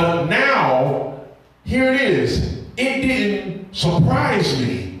 But now, here it is. It didn't surprise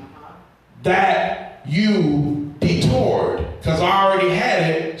me that you detoured, because I already had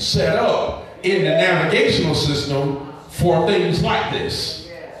it set up in the navigational system for things like this.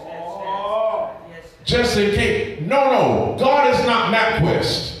 Just in case. No. God is not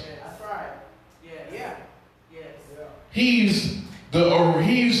MapQuest. He's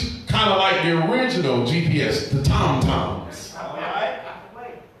kind of like the original GPS, the TomToms.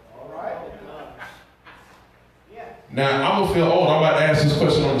 Now, I'm going to feel old. I'm about to ask this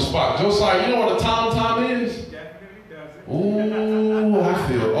question on the spot. Josiah, you know what a TomTom is? Definitely doesn't. Ooh, I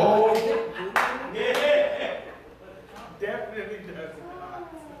feel old. Definitely doesn't.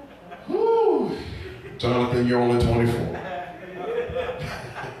 Whew. Jonathan, you're only 24.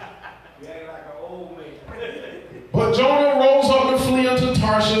 But Jonah rose up to flee unto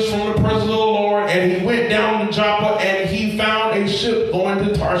Tarshish from the presence of the Lord, and he went down to Joppa, and he found a ship going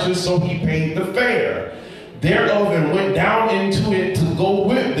to Tarshish, so he paid the fare thereof, and went down into it to go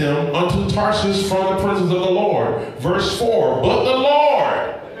with them unto Tarshish from the presence of the Lord. Verse 4, but the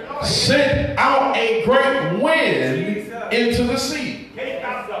Lord sent out a great wind into the sea.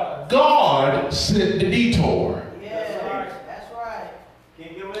 God sent the detour.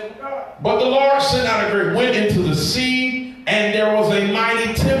 But the Lord sent out a great wind into the sea, and there was a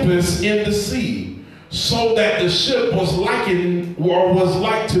mighty tempest in the sea, so that the ship was like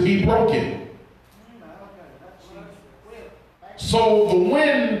to be broken. So the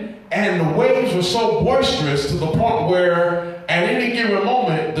wind and the waves were so boisterous to the point where at any given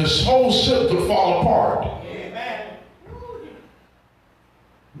moment the whole ship could fall apart.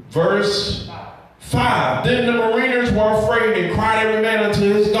 Verse 5, then the mariners were afraid and cried every man unto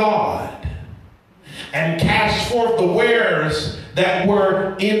his God, and cast forth the wares that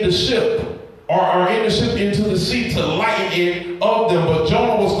were in the ship, or are in the ship, into the sea to lighten it of them. But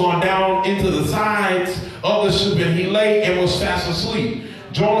Jonah was gone down into the sides of the ship, and he lay and was fast asleep.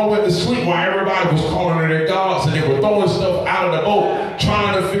 Jonah went to sleep while everybody was calling on their gods, and they were throwing stuff out of the boat,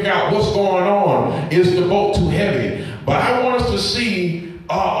 trying to figure out what's going on. Is the boat too heavy? But I want us to see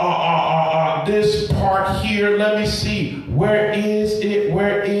this part here. Let me see. Where is it?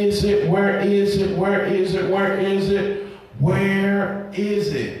 Where is it? Where is it? Where is it? Where is it? Where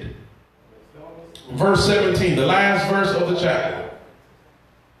is it? Verse 17, the last verse of the chapter.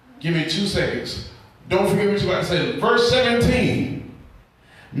 Give me 2 seconds. Don't forget what you're about to say. Verse 17.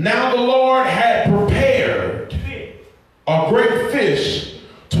 Now the Lord had prepared a great fish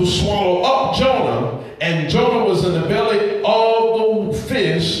to swallow up Jonah, and Jonah was in the belly of the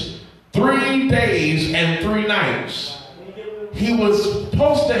fish 3 days and 3 nights. He was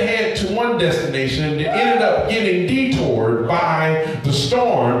supposed to head to one destination and ended up getting detoured by the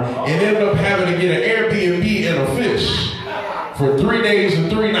storm and ended up having to get an Airbnb and a fish for 3 days and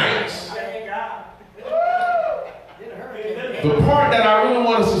 3 nights. The part that I really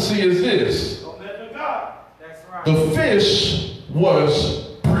want us to see is this. The fish was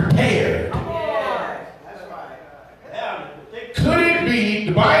prepared. Could it be,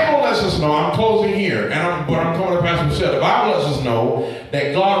 the Bible lets us know, I'm closing here, but I'm coming to Pastor Michelle. The Bible lets us know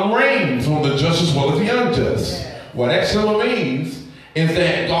that God reigns on the just as well as the unjust. What that simply means is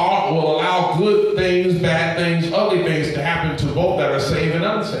that God will allow good things, bad things, ugly things to happen to both that are saved and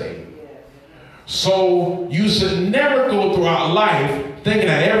unsaved. So you should never go throughout life thinking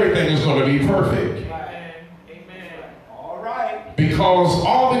that everything is going to be perfect. Amen. All right.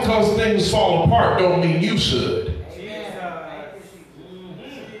 Because things fall apart don't mean you should.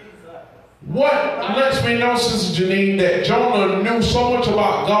 What lets me know, Sister Janine, that Jonah knew so much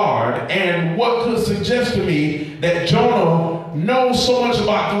about God, and what could suggest to me that Jonah knows so much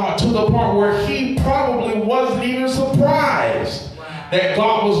about God to the point where he probably wasn't even surprised that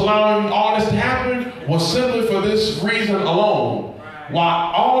God was allowing all this to happen was simply for this reason alone.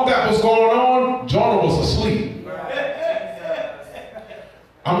 While all that was going on, Jonah was asleep.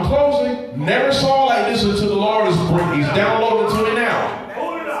 I'm closing. Never saw like this until the Lord is bringing. He's downloading to me now.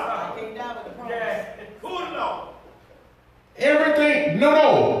 Everything,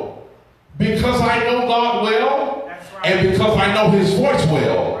 no. Because I know God well, and because I know his voice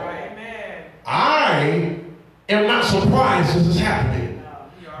well, I am not surprised this is happening.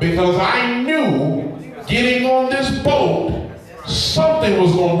 Because I knew getting on this boat, something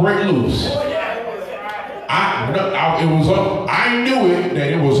was going to break loose. I knew it,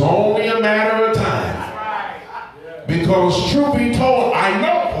 that it was only a matter of time. Because truth be told, I know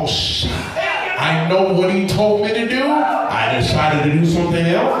what he told me to do. I decided to do something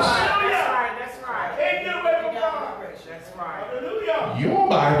else. That's right. Can't get away from God. That's right. Hallelujah. Your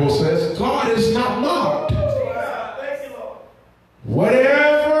Bible says God is not mocked.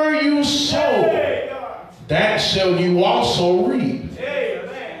 Whatever you sow, that shall you also reap.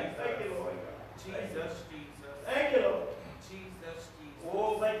 Amen. Thank you, Lord. Jesus. Thank you, Lord. Jesus.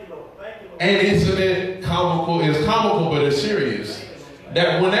 Oh, thank you, Lord. Thank you, Lord. And isn't it comical? It's comical, but it's serious.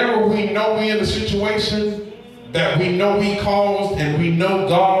 That whenever we know we're in a situation that we know we caused and we know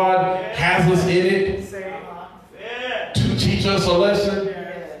God has us in it to teach us a lesson,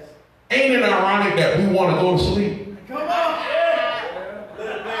 ain't it ironic that we want to go to sleep? Come on.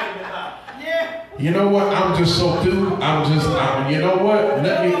 You know what? I'm just so through. You know what?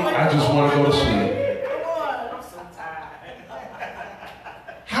 I just want to go to sleep. I'm so tired.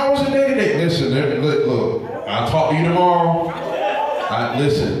 How was your day today? Listen, look, I'll talk to you tomorrow. I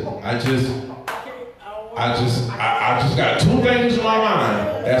just got 2 things in my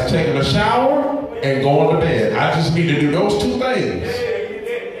mind. That's taking a shower and going to bed. I just need to do those 2 things.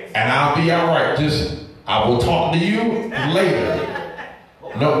 And I'll be all right. I will talk to you later.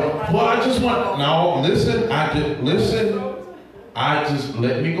 I just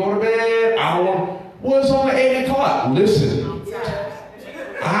let me go to bed. It's only 8 o'clock. Listen,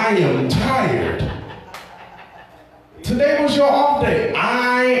 I am tired. Today was your off day.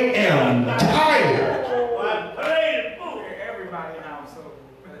 I am tired. Everybody now, so.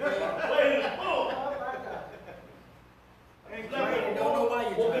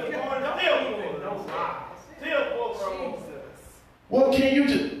 What can you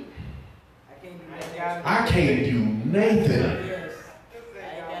do? I can't do nothing.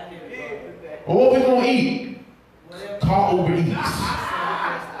 Well, what we gonna eat? Call Uber Eats.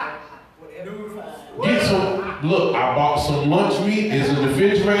 Get some. Look, I bought some lunch meat. It's in the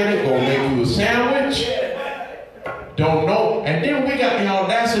refrigerator. Gonna make you a sandwich. Don't know. And then we got the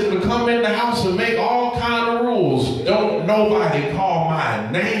audacity to come in the house and make all kind of rules. Don't nobody call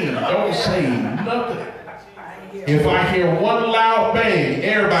my name. Don't say nothing. If I hear one loud bang,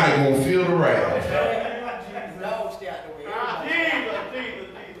 everybody gonna feel the wrath.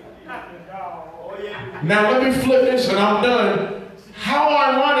 Now let me flip this and I'm done. How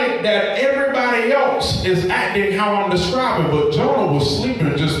ironic that everybody else is acting how I'm describing, but Jonah was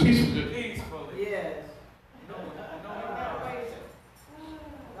sleeping just peacefully. Yes.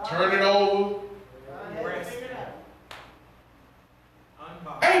 Turn it over.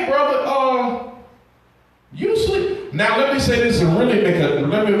 Hey brother, you sleep. Now let me say this and really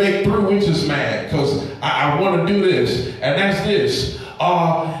let me make 3 witches mad, because I want to do this, and that's this.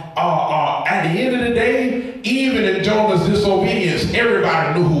 At the end of the day, even in Jonah's disobedience,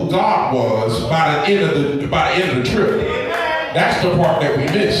 everybody knew who God was by the end of the trip. That's the part that we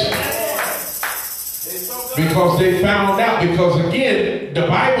missed. Because they found out. Because again, the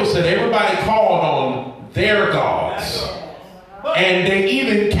Bible said everybody called on their gods. And they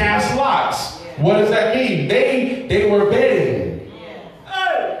even cast lots. What does that mean? They were betting.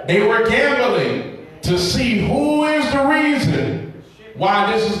 They were gambling to see who is the reason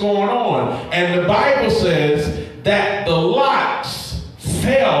why this is going on. And the Bible says that the lots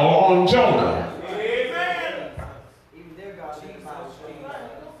fell on Jonah.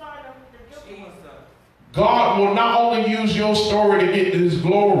 God will not only use your story to get his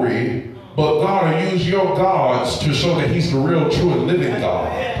glory, but God will use your gods to show that he's the real, true, and living God.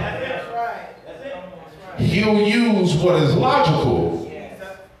 He'll use what is logical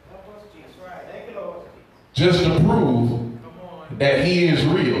just to prove that he is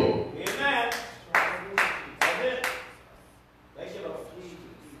real.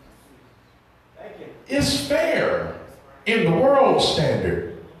 It's fair in the world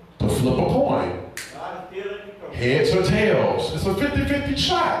standard to flip a coin. Heads or tails. It's a 50-50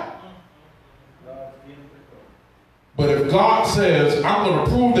 shot. But if God says, I'm going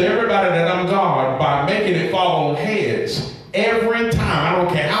to prove to everybody that I'm God by making it fall on heads every time, I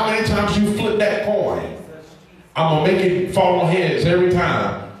don't care how many times you flip that coin, I'm going to make it fall on heads every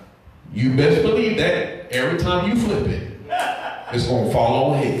time. You best believe that every time you flip it, it's going to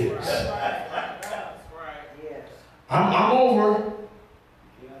fall on heads. I'm over.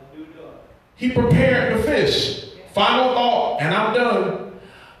 He prepared the fish. Final thought, and I'm done.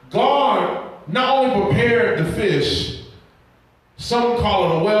 God not only prepared the fish, some call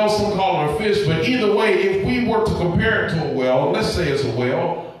it a well, some call it a fish, but either way, if we were to compare it to a well, let's say it's a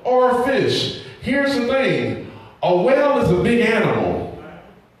well or a fish. Here's the thing. A whale is a big animal,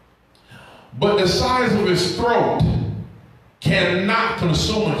 but the size of its throat cannot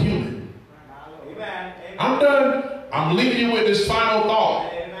consume a human. I'm done. I'm leaving you with this final thought.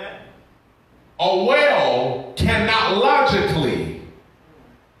 A whale cannot logically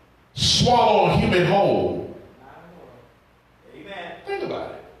swallow a human whole. Think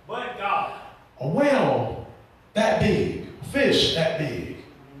about it. But God. A whale that big, a fish that big,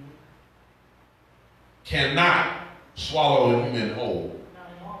 cannot swallow a human whole.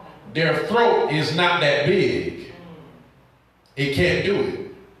 Their throat is not that big. It can't do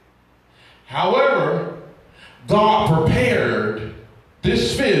it. However, God prepared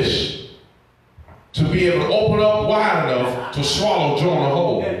this fish to be able to open up wide enough to swallow Jonah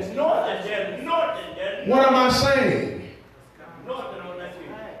whole. What am I saying?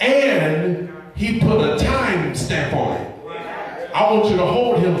 And he put a time stamp on it. I want you to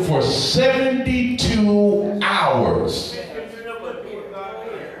hold him for 72 hours.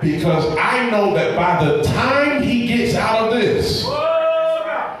 Because I know that by the time he gets out of this,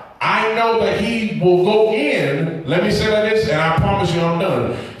 I know that he will go in. Let me say like this, and I promise you I'm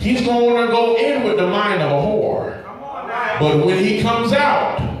done. He's going to go in with the mind of a whore. But when he comes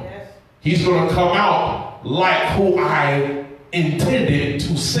out, he's going to come out like who I intended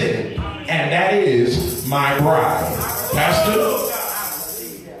to send. And that is my bride. Pastor?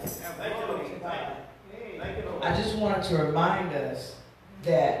 I just wanted to remind us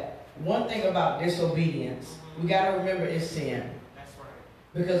that one thing about disobedience, we got to remember is sin.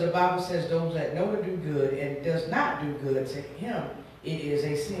 Because the Bible says those that know to do good and does not do good, to him it is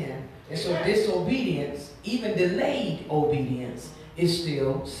a sin. And so disobedience, even delayed obedience, is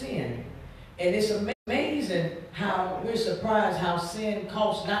still sin. And it's amazing how we're surprised how sin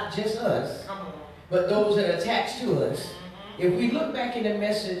costs not just us, but those that are attached to us. If we look back in the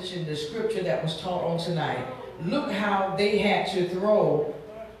message in the scripture that was taught on tonight, look how they had to throw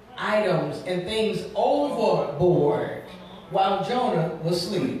items and things overboard while Jonah was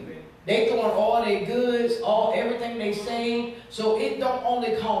asleep. They throwing all their goods, everything they saved. So it don't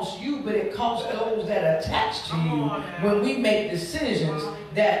only cost you, but it costs those that are attached to you when we make decisions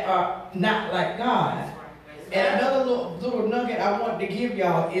that are not like God. And another little nugget I want to give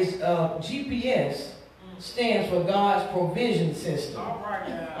y'all is GPS stands for God's provision system.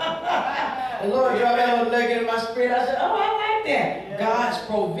 The Lord dropped that little nugget in my spirit. I said, oh, I like that. God's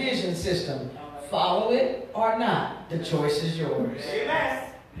provision system. Follow it or not. The choice is yours. Amen.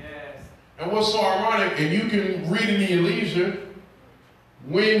 And what's so ironic, and you can read it in your leisure,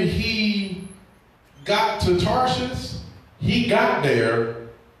 when he got to Tarshish, he got there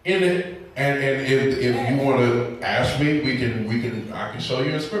in it. And if you want to ask me, I can show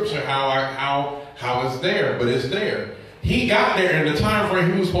you in scripture how it's there, but it's there. He got there in the time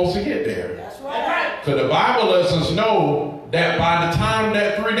frame he was supposed to get there. That's right. Because the Bible lets us know that by the time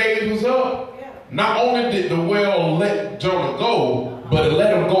that 3 days was up, not only did the well let Jonah go, but it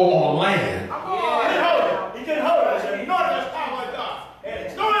let him go on land. He couldn't hold us. And you know that's power of God. And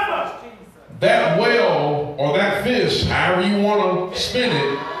it's going us. That well or that fish, however you want to spin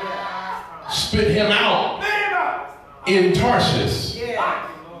it, spit him out in Tarshish.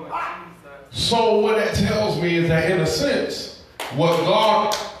 So what that tells me is that in a sense, what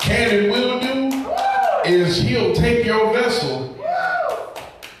God can and will do is he'll take your vessel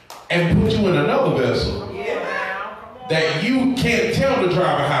and put you in another vessel that you can't tell the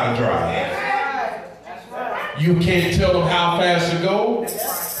driver how to drive. You can't tell them how fast to go.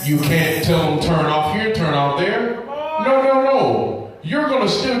 You can't tell them turn off here, turn off there. No. You're going to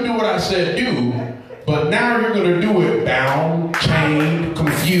still do what I said do, but now you're going to do it bound, chained,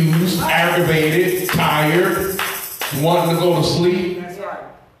 confused, aggravated, tired, wanting to go to sleep.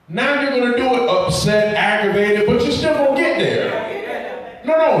 Now you're going to do it upset, aggravated, but you're still going to get there.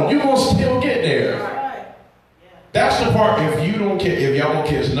 No, you're going to still get there. That's the part if you don't care, if y'all don't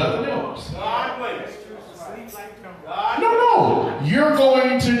catch nothing else. No. You're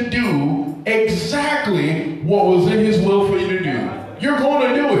going to do exactly what was in his will for you to do. You're going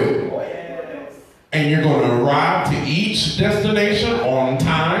to do it. And you're going to arrive to each destination on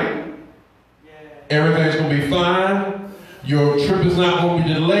time. Everything's going to be fine. Your trip is not going to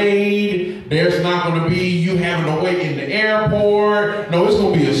be delayed. There's not going to be you having to wait in the airport. No, it's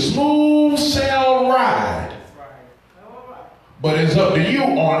going to be a smooth sail ride. But it's up to you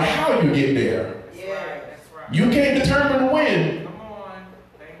on how you get there. You can't determine when.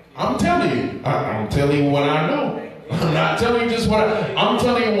 I'm telling you. I'm telling you what I know. I'm not telling you just what I'm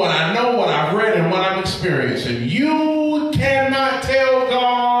telling you what I know, what I've read, and what I'm experiencing. You cannot tell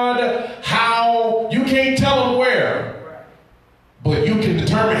God how. You can't tell him where. But you can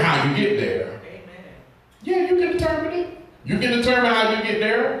determine how you get there. Yeah, you can determine it. You can determine how you get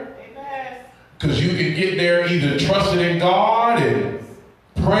there. Because you can get there either trusting in God and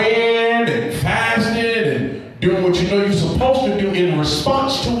praying and fasting and doing what you know you're supposed to do in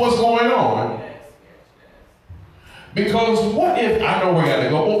response to what's going on. Because what if, I know where I got to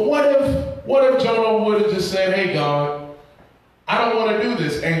go, but what if Jonah would have just said, hey God, I don't want to do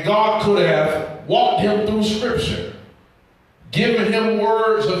this. And God could have walked him through scripture, given him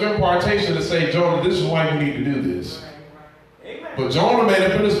words of impartation to say, Jonah, this is why you need to do this. But Jonah made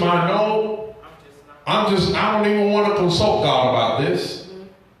up in his mind, no, I don't even want to consult God about this.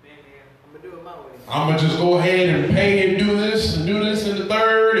 I'm going to just go ahead and pay and do this and the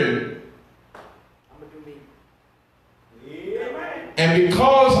third. And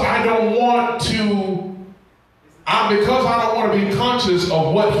because I don't want to be conscious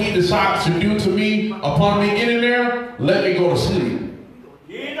of what he decides to do to me upon me getting there, let me go to sleep.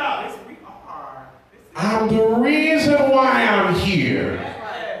 I'm the reason why I'm here.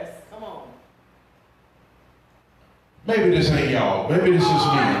 Maybe this ain't y'all. Maybe this is me.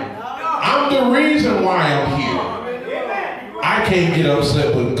 I'm the reason why I'm here. I can't get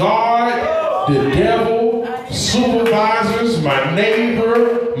upset with God, the devil, supervisors, my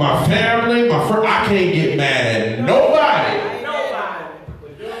neighbor, my family, my friend. I can't get mad at nobody.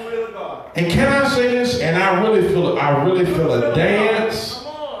 And can I say this? And I really feel a dance.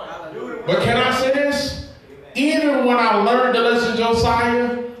 But can I say this? Even when I learned the lesson,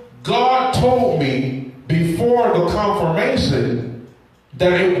 Josiah, God told me before the confirmation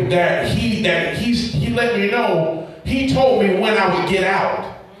that he let me know. He told me when I would get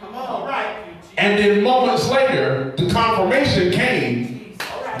out. And then moments later, the confirmation came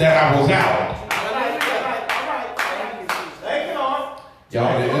that I was out.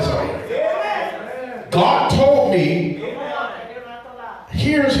 Y'all did this already. God told me,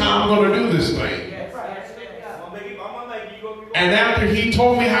 here's how I'm going to do this thing. And after he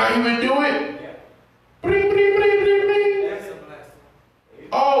told me how he would do it,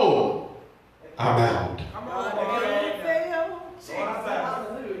 oh, I'm out.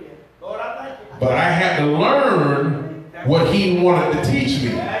 But I had to learn what he wanted to teach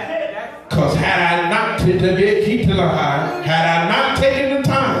me. Because had I not taken the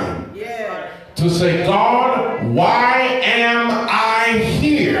time to say, God, why am I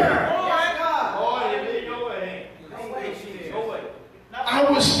here? I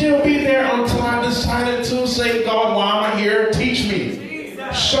would still be there until I decided to say, God, why am I here? Teach me.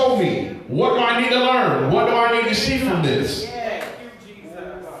 Show me. What do I need to learn? What do I need to see from this?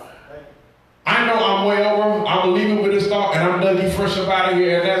 I know I'm way over. I'm leaving with this thought, and I'm done fresh up out of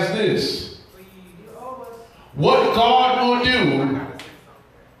here, and that's this. What God will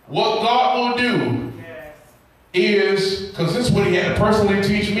do is, because this is what he had to personally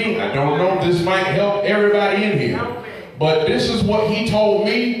teach me. I don't know if this might help everybody in here. But this is what he told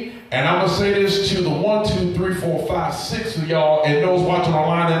me, and I'm going to say this to the 1, 2, 3, 4, 5, 6 of y'all and those watching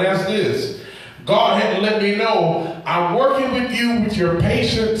online, and that's this. God had to let me know, I'm working with you with your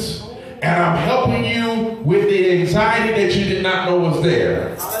patience, and I'm helping you with the anxiety that you did not know was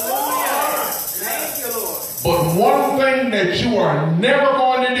there. Hallelujah. Thank you, Lord. But one thing that you are never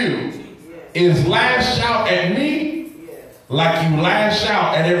going to do is lash out at me like you lash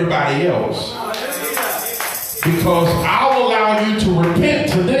out at everybody else. Because I'll allow you to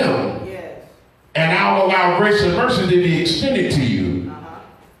repent to them. And I'll allow grace and mercy to be extended to you.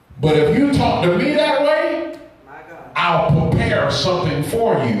 But if you talk to me that way, I'll prepare something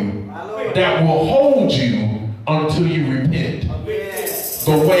for you that will hold you until you repent.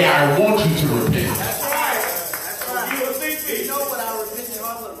 The way I want you to repent. That's right. You know what our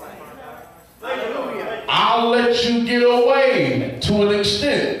repentance looks like. Hallelujah. I'll let you get away to an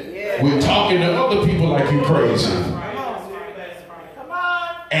extent with talking to other people like you crazy.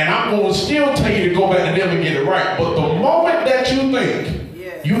 And I'm going to still tell you to go back to them and get it right. But the moment that you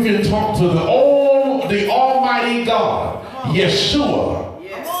think you can talk to the Almighty God, Yeshua,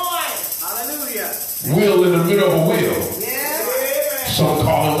 will in the middle of a will. Some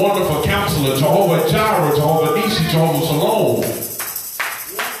call him Wonderful Counselor, Jehovah Jireh, Jehovah Nisi, Jehovah Shalom.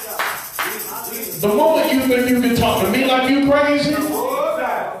 The moment you think you can talk to me like you crazy,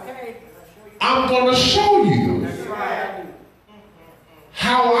 I'm going to show you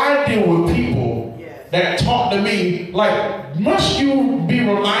how I deal with people that talk to me. Like, must you be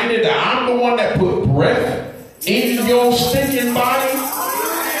reminded that I'm the one that put breath in your stinking body?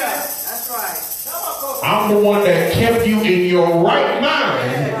 I'm the one that kept you in your right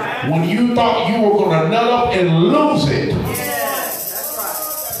mind when you thought you were going to nut up and lose it.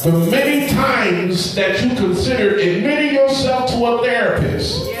 The many times that you considered admitting yourself to a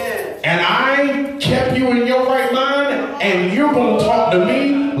therapist, and I kept you in your right mind, and you're going to talk to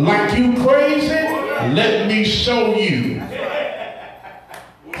me like you crazy? Let me show you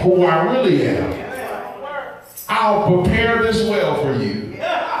who I really am. I'll prepare this well for you.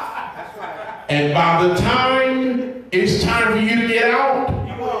 And by the time it's time for you to get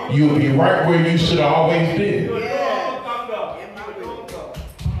out, you'll be right where you should have always been.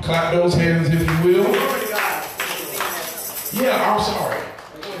 Clap those hands if you will. Yeah, I'm sorry.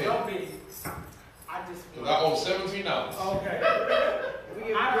 I owe $17. Okay.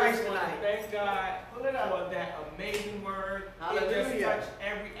 I just want to thank God for that amazing word. It just touched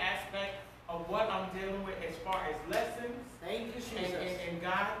every aspect of what I'm dealing with as far as lessons. Thank you, Jesus. And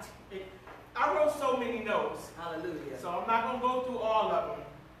God, I wrote so many notes. Hallelujah. So I'm not going to go through all of them.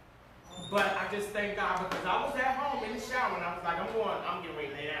 But I just thank God because I was at home in the shower and I was like, I'm getting ready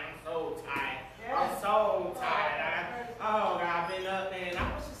to lay down. I'm so tired. I'm so tired. Oh, God, I've been up and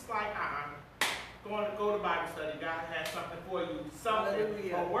I was just like, go to Bible study. God has something for you.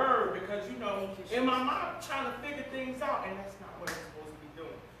 Something, a word, because in my mind, I'm trying to figure things out, and that's not what I'm supposed to be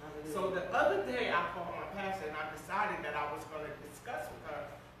doing. So the other day, I called my pastor, and I decided that I was going to discuss with her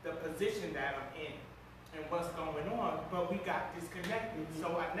the position that I'm in and what's going on, but we got disconnected.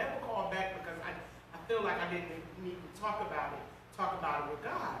 So I never called back because I feel like I didn't need to talk about it with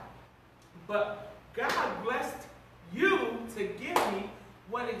God. But God blessed you to give me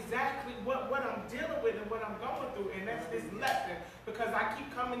what I'm dealing with and what I'm going through, and that's this lesson, because I keep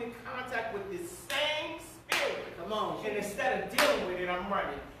coming in contact with this same spirit. Come on. And instead of dealing with it, I'm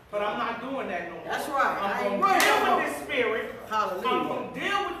running. But I'm not doing that no more. That's right. I'm going to deal with this spirit. Hallelujah. I'm going to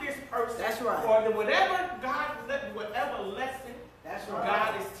deal with this person. That's right. Or whatever lesson that's right.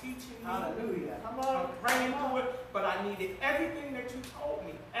 God is teaching me. Hallelujah. I'm praying through it, but I needed everything that you told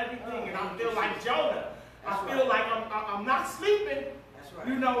me. Everything. And I feel like Jonah. I feel like I'm not sleeping. Right.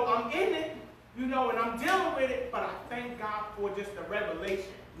 I'm in it, and I'm dealing with it, but I thank God for just the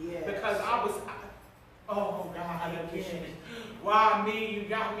revelation. Yes. Because oh God, again, why me? You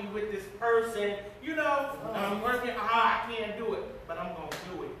got me with this person. I'm working hard, I can't do it, but I'm going to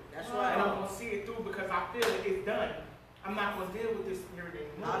do it. That's right. And I'm going to see it through because I feel it's done. I'm not going to deal with this spirit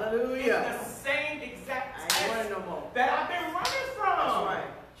anymore. Hallelujah. It's the same exact test no that I've been running from. That's right.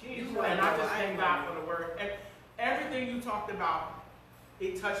 Jesus. And I just thank God for the word. And everything you talked about,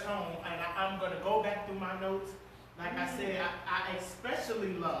 it touched home, and I'm going to go back through my notes. Like I said, I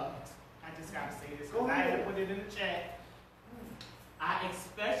especially loved, I just got to say this because I had to put it in the chat. I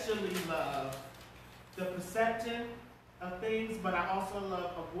especially love the perception of things, but I also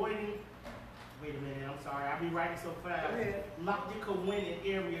love avoiding, wait a minute, I'm sorry, I'll be writing so fast. Logical win in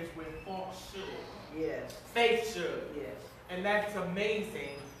areas where fault should. Yes. Faith should. Yes. And that's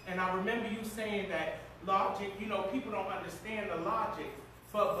amazing. And I remember you saying that logic, people don't understand the logic.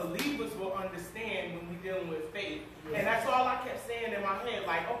 but believers will understand when we're dealing with faith. And that's all I kept saying in my head,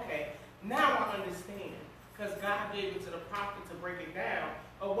 like, okay, now I understand. Because God gave it to the prophet to break it down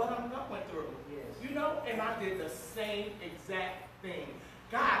of what I'm going through. Yes. You know, and I did the same exact thing.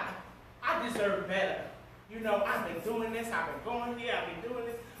 God, I deserve better. You know, I've been doing this, I've been going here, I've been doing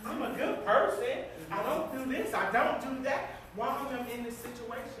this. I'm a good person. I don't do this, I don't do that. Why am I in this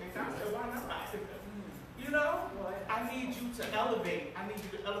situation? God said, why not? You know, I need you to elevate. I need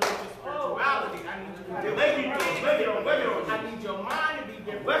you to elevate your spirituality. I need you to elevate. I need your mind to be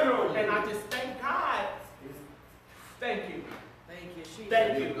different. And I just thank God. Thank you. Thank you.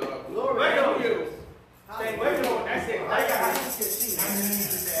 Thank you. Glory to you. Thank you. That's it.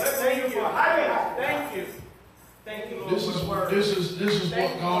 Thank you. Thank you. Thank you, Lord. This is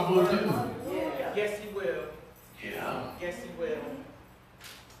what God will do. Yes, He will. Yeah. Yes, He will.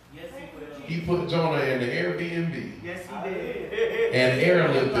 Yes, He will. He put Jonah in the Airbnb. Yes, He did. And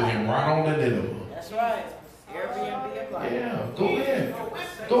airlifted him right on the Nineveh. That's right. Airbnb applied. Yeah. Go ahead.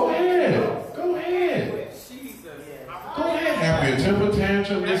 Go ahead. Go ahead. Jesus. Go ahead. Have your temper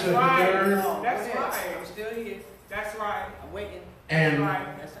tantrum. This and the third. That's right. I'm still here. That's right. I'm waiting. And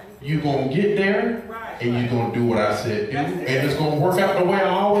you're going to get there, and you're going to do what I said do, and it's going to work out the way I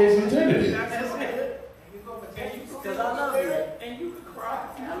always intended it. That's it. Because I love you. And you can cry.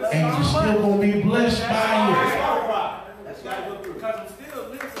 And you're still going to be blessed by That's right. Because I'm still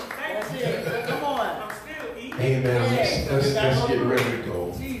living. That's it. Come on. I'm still eating. it. Amen. Let's get ready to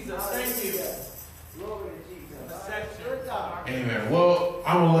go. Jesus, thank you. Glory to Jesus. Amen. Well,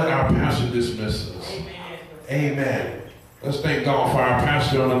 I'm going to let our pastor dismiss us. Amen. Let's thank God for our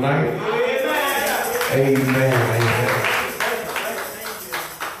pastor on the night. Amen. Amen.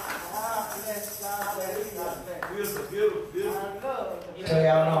 So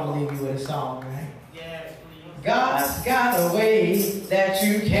y'all know I'm going to leave you with a song, right? Yes, please. God's got a way that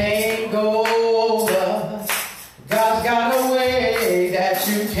you can't go over. God's got a way that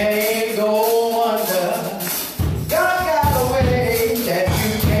you can't go under. God's got a way that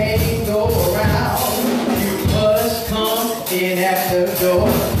you can't go around. You must come in at the door.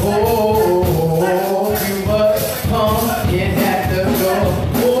 Oh, you must come in at the door.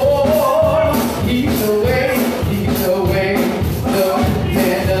 Oh, He's the way, He's the way, the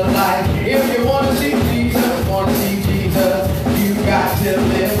and the life. If you want to see Jesus, you got to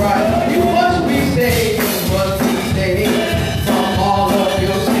live right. You must be saved, you must be saved from all of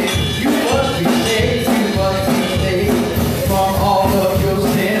your sins. You must be saved, you must be saved from all of your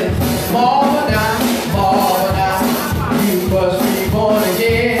sins. You must be born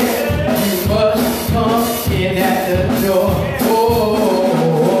again. You must come in at the door.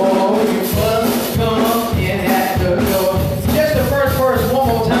 Oh, you must come in at the door. Just the first verse one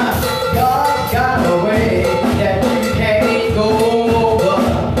more time. God's got a way that you can't go over.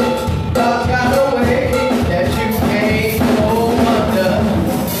 God's got a way that you can't go under.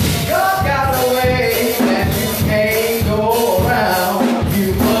 God's got a way that you can't go around. You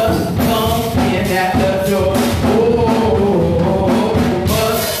must come in at the door. Oh, you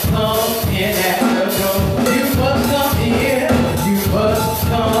must come in at the door. You must come in. You must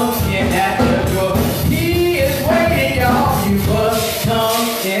come in at the door. He is waiting, y'all. You must come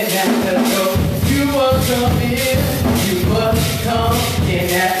in at the door. You must come in. You must come in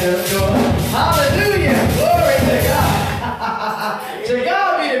at the door. Hallelujah. Glory to God. To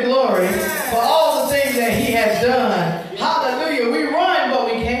God be the glory for all the things that He has done. Hallelujah. We run, but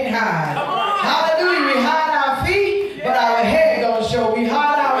we can't hide. Hallelujah. We hide our feet, but our head don't show. We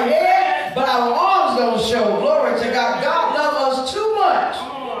hide our head, but our arms don't show. Glory to God. God loves us too much.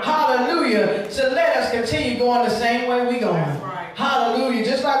 Hallelujah. So let us continue going the same way we going. Hallelujah.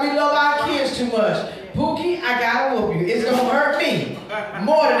 Just like we love our kids too much. Pookie, I gotta whoop you. It's gonna hurt me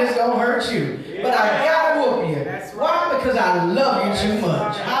more than it's gonna hurt you. But I gotta whoop you. Why? Because I love you too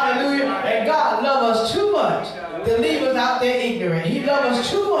much. Hallelujah. And God loves us too much to leave us out there ignorant. He loves us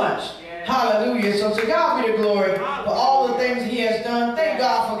too much. Hallelujah. So to God be the glory for all the things He has done. Thank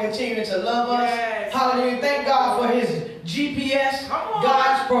God for continuing to love us. Hallelujah. Thank God for His GPS,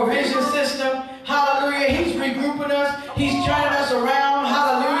 God's provision system. Hallelujah. He's regrouping us. He's turning us around.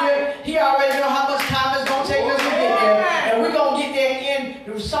 Hallelujah. He already knows how much time it's going to take us to get there. And we're going to get there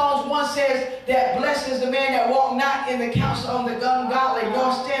in Psalms 1 says that blessed is the man that walk not in the counsel of the ungodly,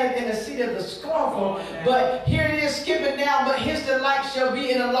 nor standeth in the seat of the scornful. But here it is skipping down. But his delight shall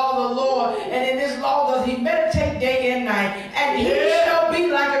be in the law of the Lord. And in this law does he meditate day and night. And he shall be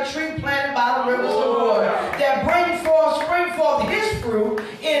like a tree planted by the rivers of water, that spring forth his fruit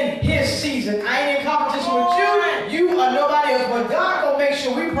in his season. I ain't in competition with you. You are nobody else. But God gonna make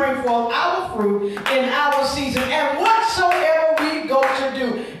sure we bring forth our fruit in our season. And whatsoever we go to do,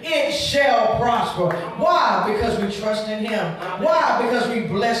 prosper. Why? Because we trust in Him. Why? Because we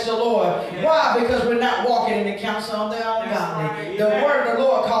bless the Lord. Why? Because we're not walking in the counsel of the ungodly. The word of the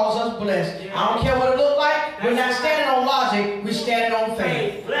Lord calls us blessed. I don't care what it looks like. We're not standing on logic. We're standing on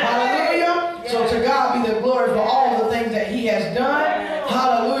faith. Hallelujah. So to God be the glory for all the things that He has done.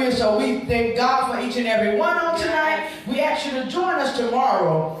 Hallelujah. So we thank God for each and every one on tonight. We ask you to join us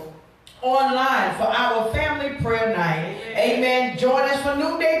tomorrow online for our family prayer night. Amen. Join us for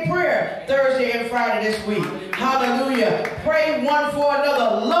noonday prayer Thursday and Friday this week. Hallelujah. Pray one for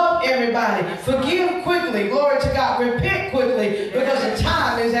another. Love everybody. Forgive quickly. Glory to God. Repent quickly because the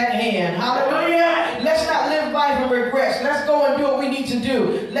time is at hand. Hallelujah. Let's not live life in regrets. Let's go and do what we need to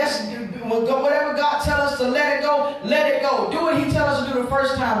do. Let's whatever God tells us to let it go, let it go. Do what He tells us to do the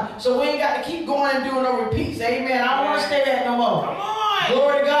first time. So we ain't got to keep going and doing no repeats. Amen. I don't want to stay there no more. Come on.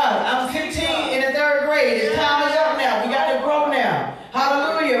 Glory to God. I'm 15 in the 3rd grade. His time is up now. We got to grow now.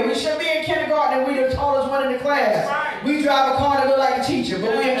 Hallelujah. We should be in kindergarten and we the tallest one in the class. We drive a car that look like a teacher,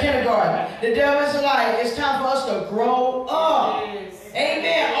 but we in kindergarten. The devil is a lie. It's time for us to grow up.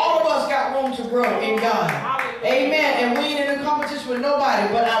 Amen. All of us got room to grow in God. Amen. And we ain't in a competition with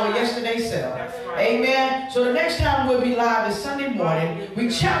nobody but our yesterday self. Amen. So the next time we'll be live is Sunday morning. We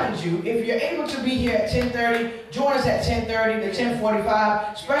challenge you, if you're able to be here at 10:30, join us at 10:30 to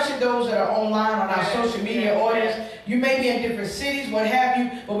 10:45, especially those that are online on our social media audience. You may be in different cities, what have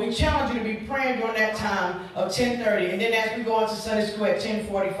you, but we challenge you to be praying during that time of 10:30. And then as we go into Sunday school at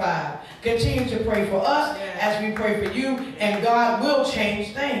 10:45, continue to pray for us as we pray for you, and God will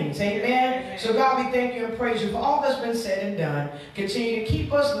change things. Amen. So God, we thank you and praise you for all that's been said and done. Continue to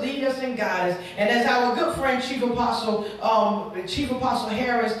keep us, lead us, and guide us. And as our good friend Chief Apostle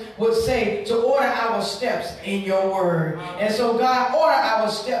Harris would say, to order our steps in your word. And so God, order our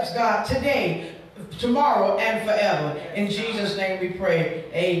steps, God, today, tomorrow, and forever. In Jesus' name we pray.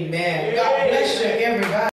 Amen. God bless you, everybody.